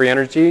version of the free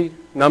energy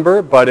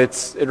number, but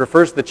it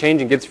refers to the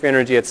change in Gibbs free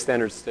energy at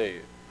standard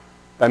state.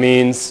 That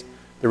means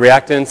the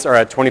reactants are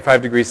at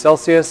 25 degrees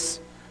Celsius,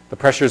 the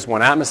pressure is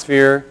 1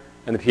 atmosphere,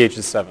 and the pH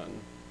is 7.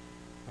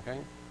 Okay?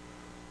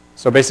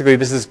 So basically,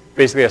 this is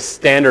basically a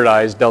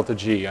standardized delta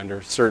G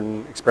under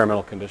certain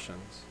experimental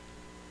conditions.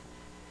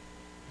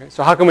 Okay?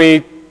 So how can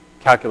we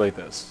calculate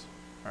this?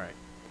 All right.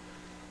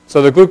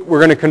 So we're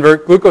going to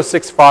convert glucose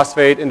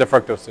 6-phosphate into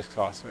fructose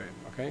 6-phosphate.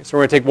 Okay? So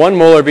we're going to take 1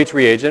 molar of each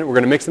reagent. We're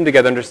going to mix them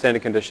together under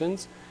standard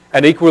conditions.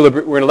 At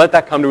equilibrium, we're going to let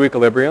that come to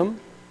equilibrium.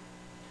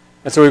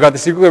 And so we've got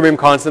this equilibrium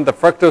constant, the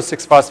fructose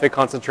 6-phosphate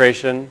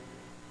concentration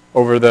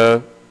over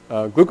the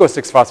glucose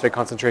 6-phosphate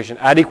concentration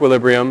at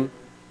equilibrium.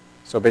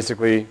 So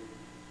basically,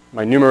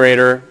 my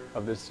numerator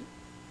of this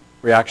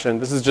reaction,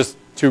 this is just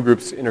two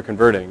groups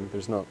interconverting.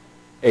 There's no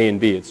A and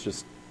B, it's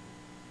just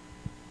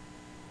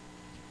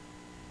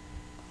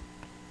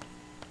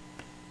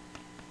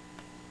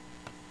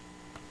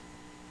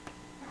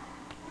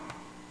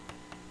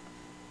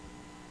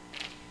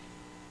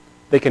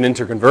they can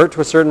interconvert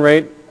to a certain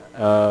rate.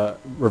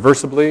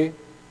 Reversibly,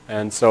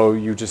 and so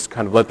you just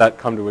kind of let that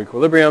come to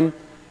equilibrium.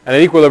 And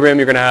at equilibrium,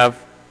 you're going to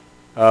have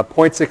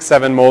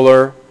 0.67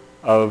 molar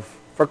of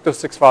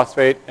fructose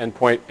 6-phosphate and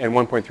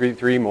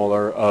 1.33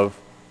 molar of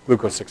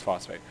glucose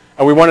 6-phosphate.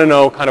 And we want to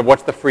know kind of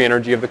what's the free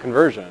energy of the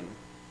conversion,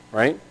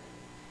 right?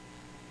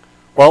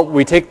 Well,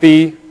 we take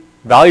the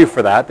value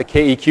for that. The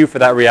KEQ for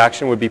that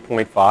reaction would be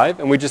 0.5,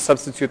 and we just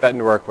substitute that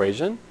into our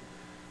equation.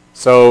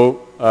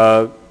 So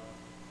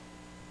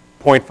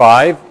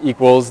 0.5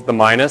 equals the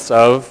minus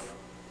of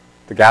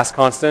the gas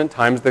constant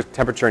times the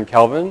temperature in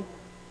Kelvin.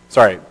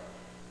 Sorry.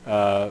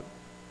 So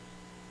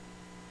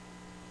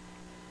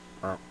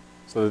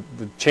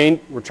the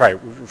change, we're trying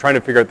to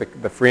figure out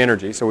the free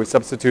energy. So we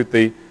substitute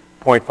the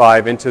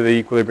 0.5 into the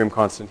equilibrium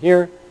constant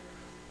here.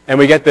 And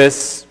we get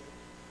this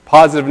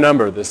positive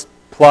number, this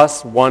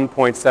plus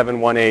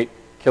 1.718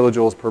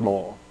 kilojoules per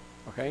mole.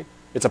 Okay?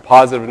 It's a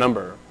positive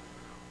number.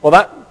 Well,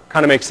 that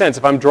kind of makes sense.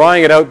 If I'm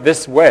drawing it out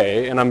this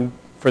way, and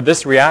for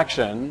this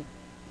reaction,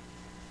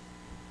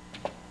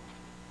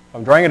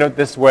 I'm drawing it out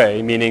this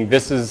way, meaning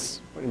this is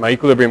my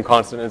equilibrium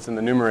constant, it's in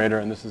the numerator,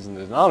 and this is in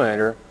the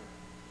denominator.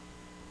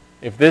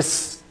 If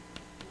this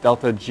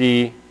delta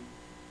G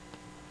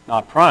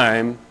naught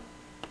prime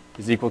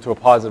is equal to a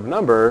positive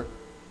number,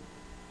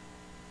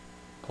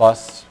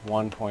 plus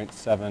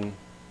 1.718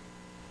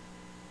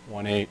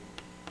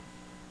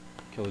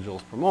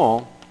 kilojoules per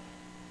mole,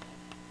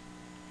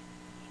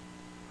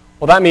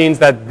 well, that means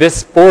that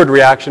this forward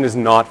reaction is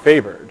not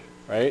favored,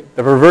 right?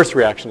 The reverse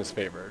reaction is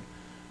favored,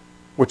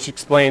 which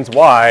explains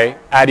why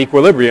at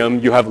equilibrium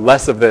you have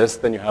less of this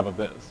than you have of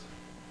this,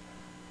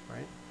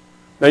 right?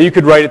 Now you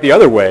could write it the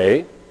other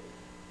way.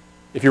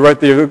 If you wrote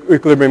the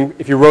equilibrium,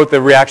 if you wrote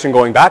the reaction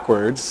going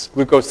backwards,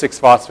 glucose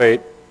 6-phosphate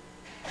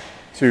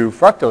to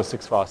fructose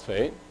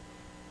 6-phosphate,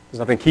 there's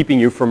nothing keeping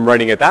you from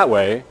writing it that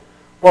way.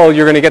 Well,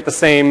 you're going to get the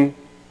same,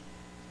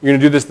 you're going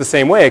to do this the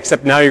same way,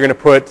 except now you're going to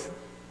put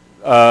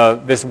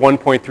this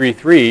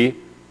 1.33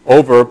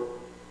 over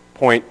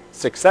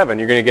 0.67.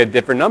 You're going to get a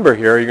different number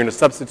here. You're going to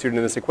substitute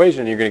in this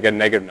equation, and you're going to get a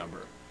negative number.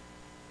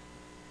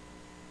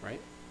 Right?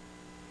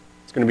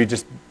 It's going to be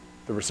just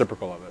the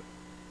reciprocal of it.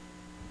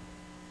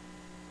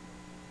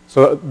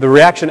 So the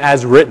reaction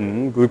as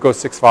written,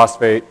 glucose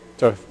 6-phosphate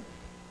to...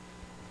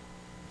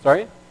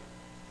 Sorry?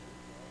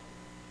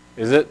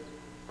 Is it?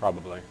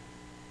 Probably.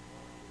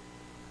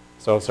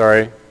 So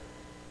sorry.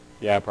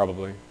 Yeah,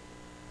 probably.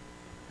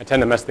 I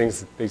tend to mess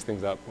these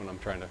things up when I'm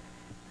trying to.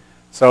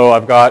 So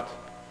I've got,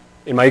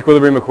 in my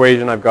equilibrium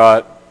equation, I've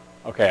got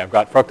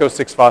fructose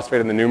 6-phosphate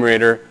in the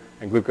numerator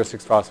and glucose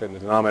 6-phosphate in the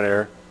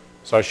denominator.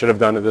 So I should have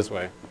done it this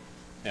way.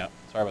 Yeah,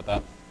 sorry about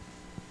that.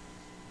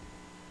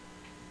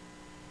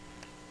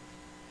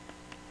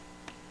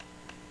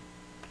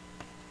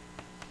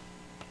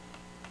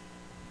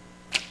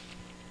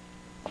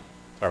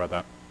 Sorry about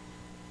that.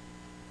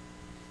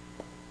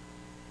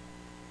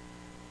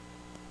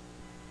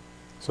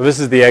 So this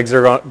is the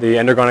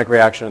endergonic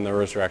reaction, and the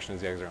reverse reaction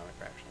is the exergonic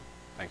reaction.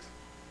 Thanks.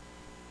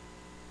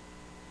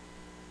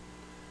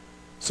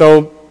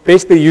 So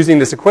basically using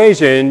this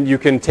equation, you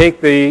can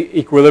take the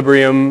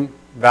equilibrium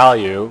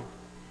value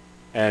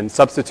and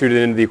substitute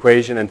it into the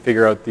equation and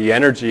figure out the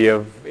energy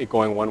of it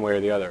going one way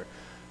or the other.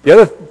 The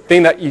other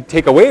thing that you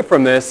take away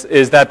from this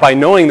is that by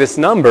knowing this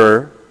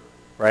number,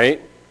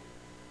 right,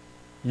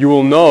 you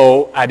will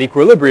know at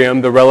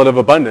equilibrium the relative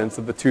abundance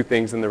of the two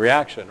things in the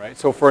reaction, right?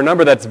 So for a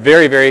number that's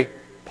very, very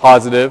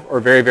positive or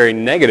very, very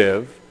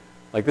negative,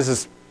 like this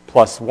is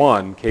plus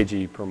 1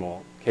 kg per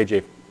mole,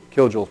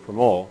 kilojoules per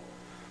mole.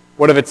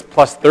 What if it's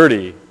plus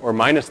 30 or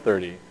minus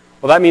 30?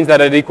 Well, that means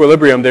that at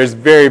equilibrium, there's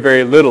very,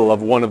 very little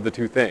of one of the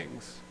two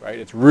things, right?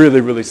 It's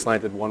really, really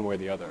slanted one way or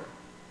the other.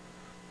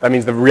 That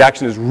means the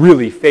reaction is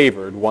really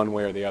favored one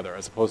way or the other,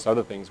 as opposed to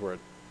other things where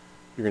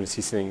you're going to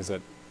see things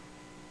at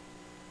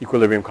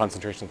equilibrium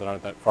concentrations that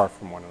aren't that far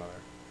from one another.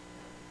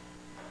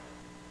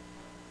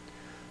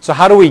 So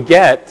how do we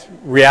get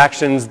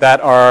reactions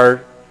that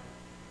are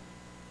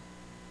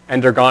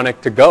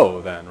endergonic to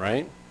go then,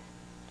 right?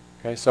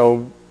 Okay,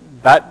 so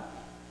that,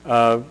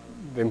 the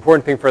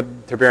important thing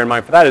to bear in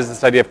mind for that is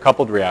this idea of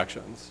coupled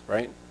reactions,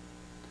 right?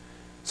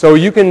 So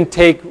you can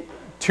take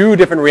two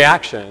different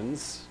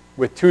reactions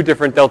with two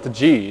different delta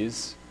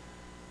Gs,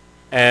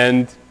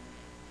 and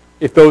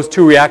if those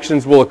two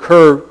reactions will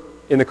occur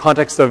in the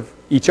context of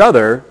each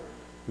other,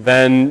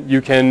 then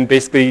you can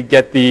basically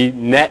get the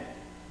net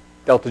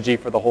delta G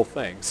for the whole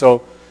thing.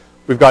 So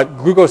we've got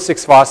glucose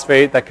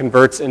 6-phosphate that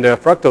converts into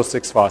fructose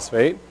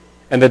 6-phosphate,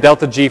 and the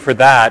delta G for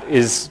that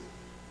is,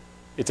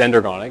 it's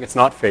endergonic, it's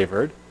not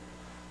favored.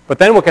 But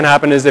then what can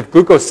happen is if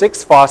glucose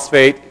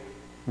 6-phosphate,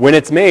 when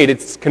it's made,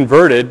 it's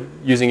converted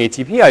using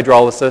ATP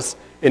hydrolysis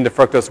into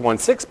fructose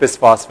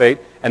 1,6-bisphosphate,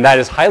 and that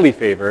is highly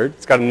favored.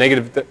 It's got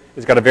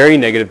a very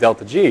negative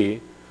delta G.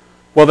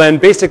 Well then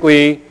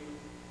basically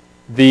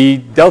the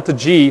delta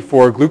G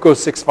for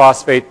glucose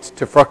 6-phosphate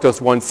to fructose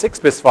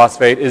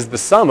 1,6-bisphosphate is the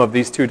sum of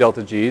these two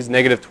delta Gs,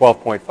 negative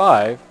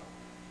 12.5,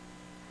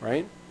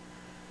 right?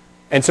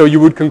 And so you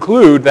would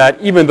conclude that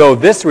even though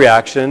this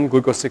reaction,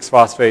 glucose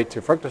 6-phosphate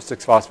to fructose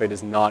 6-phosphate,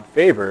 is not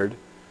favored,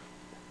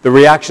 the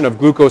reaction of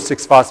glucose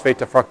 6-phosphate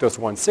to fructose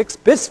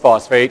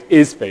 1,6-bisphosphate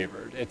is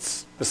favored.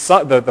 It's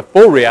the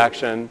full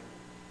reaction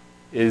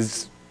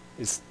is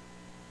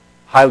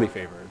highly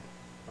favored.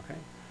 Okay?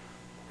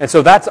 And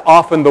so that's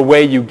often the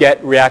way you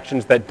get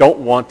reactions that don't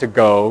want to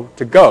go.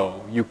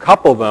 You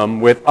couple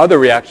them with other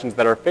reactions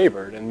that are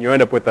favored, and you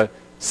end up with a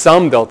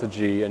sum delta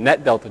G, a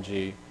net delta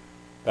G,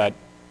 that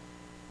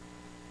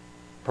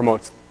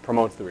promotes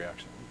the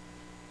reaction.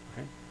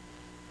 Okay?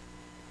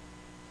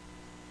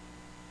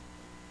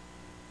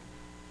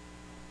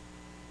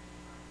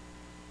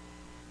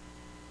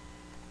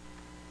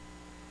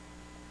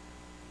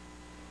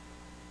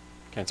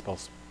 Can't spell.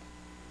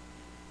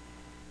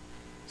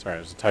 Sorry,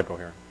 there's a typo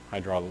here.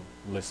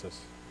 Hydrolysis.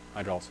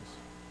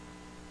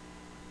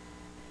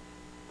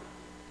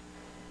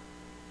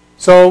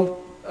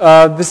 So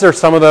these are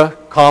some of the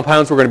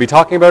compounds we're going to be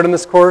talking about in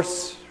this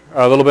course.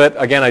 A little bit.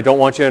 Again, I don't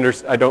want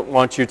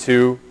you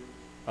to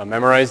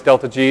memorize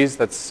delta Gs.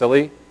 That's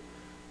silly.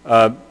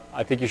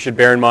 I think you should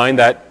bear in mind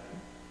that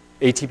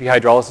ATP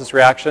hydrolysis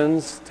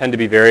reactions tend to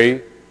be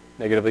very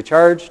negatively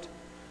charged.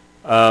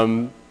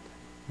 A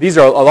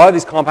lot of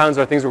these compounds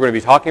are things we're going to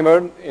be talking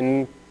about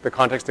in the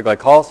context of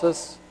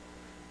glycolysis.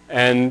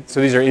 And so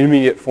these are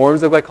intermediate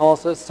forms of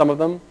glycolysis, some of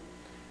them.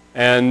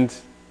 And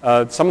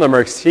some of them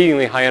are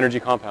exceedingly high energy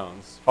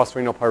compounds.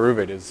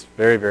 Phosphoenolpyruvate is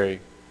very, very...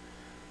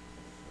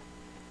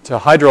 To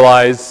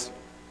hydrolyze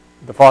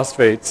the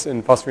phosphates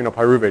in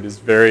phosphoenolpyruvate is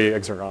very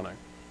exergonic.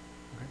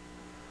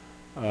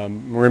 Okay? We're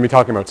going to be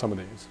talking about some of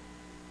these.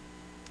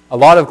 A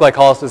lot of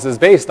glycolysis is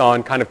based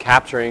on kind of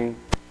capturing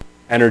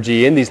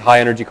energy in these high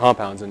energy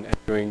compounds and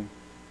doing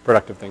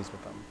productive things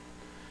with them.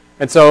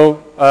 And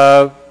so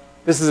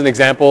this is an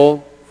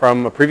example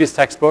from a previous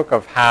textbook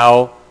of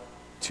how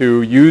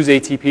to use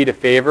ATP to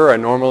favor a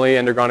normally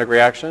endergonic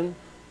reaction.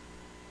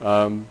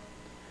 The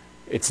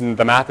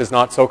math is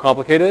not so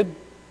complicated,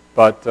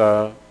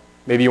 but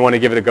maybe you want to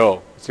give it a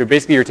go. So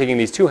basically you're taking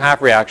these two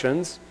half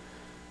reactions,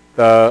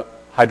 the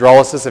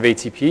hydrolysis of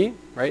ATP,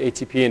 right,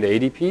 ATP into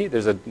ADP,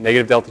 there's a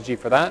negative delta G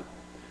for that,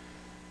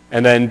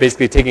 and then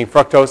basically taking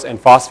fructose and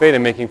phosphate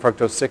and making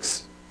fructose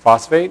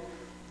 6-phosphate.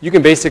 You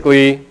can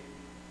basically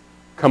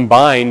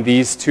combine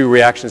these two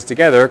reactions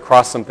together,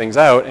 cross some things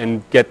out,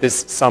 and get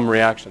this sum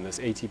reaction, this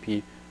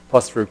ATP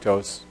plus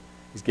fructose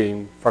is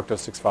getting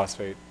fructose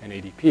 6-phosphate and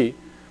ADP.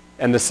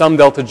 And the sum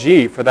delta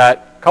G for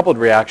that coupled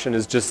reaction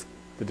is just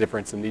the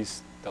difference in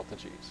these delta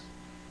Gs.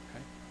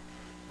 Okay?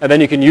 And then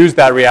you can use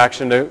that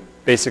reaction to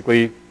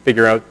basically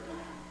figure out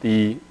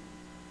the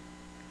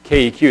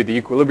KEQ, the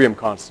equilibrium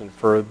constant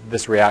for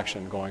this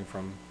reaction going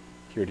from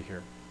here to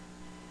here.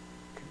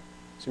 Okay.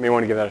 So you may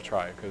want to give that a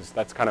try, because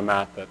that's kind of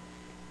math that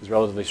is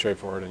relatively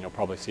straightforward and you'll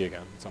probably see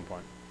again at some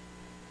point.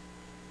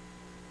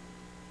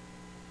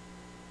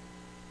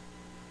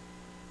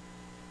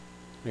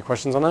 Any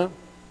questions on that?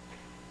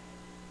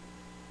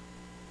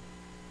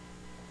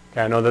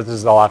 Okay, I know that this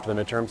is all after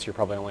the midterm, so you're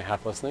probably only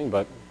half listening,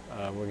 but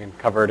we can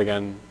cover it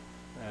again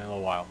in a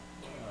little while.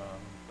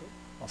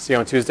 I'll see you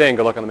on Tuesday, and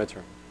good luck on the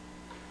midterm.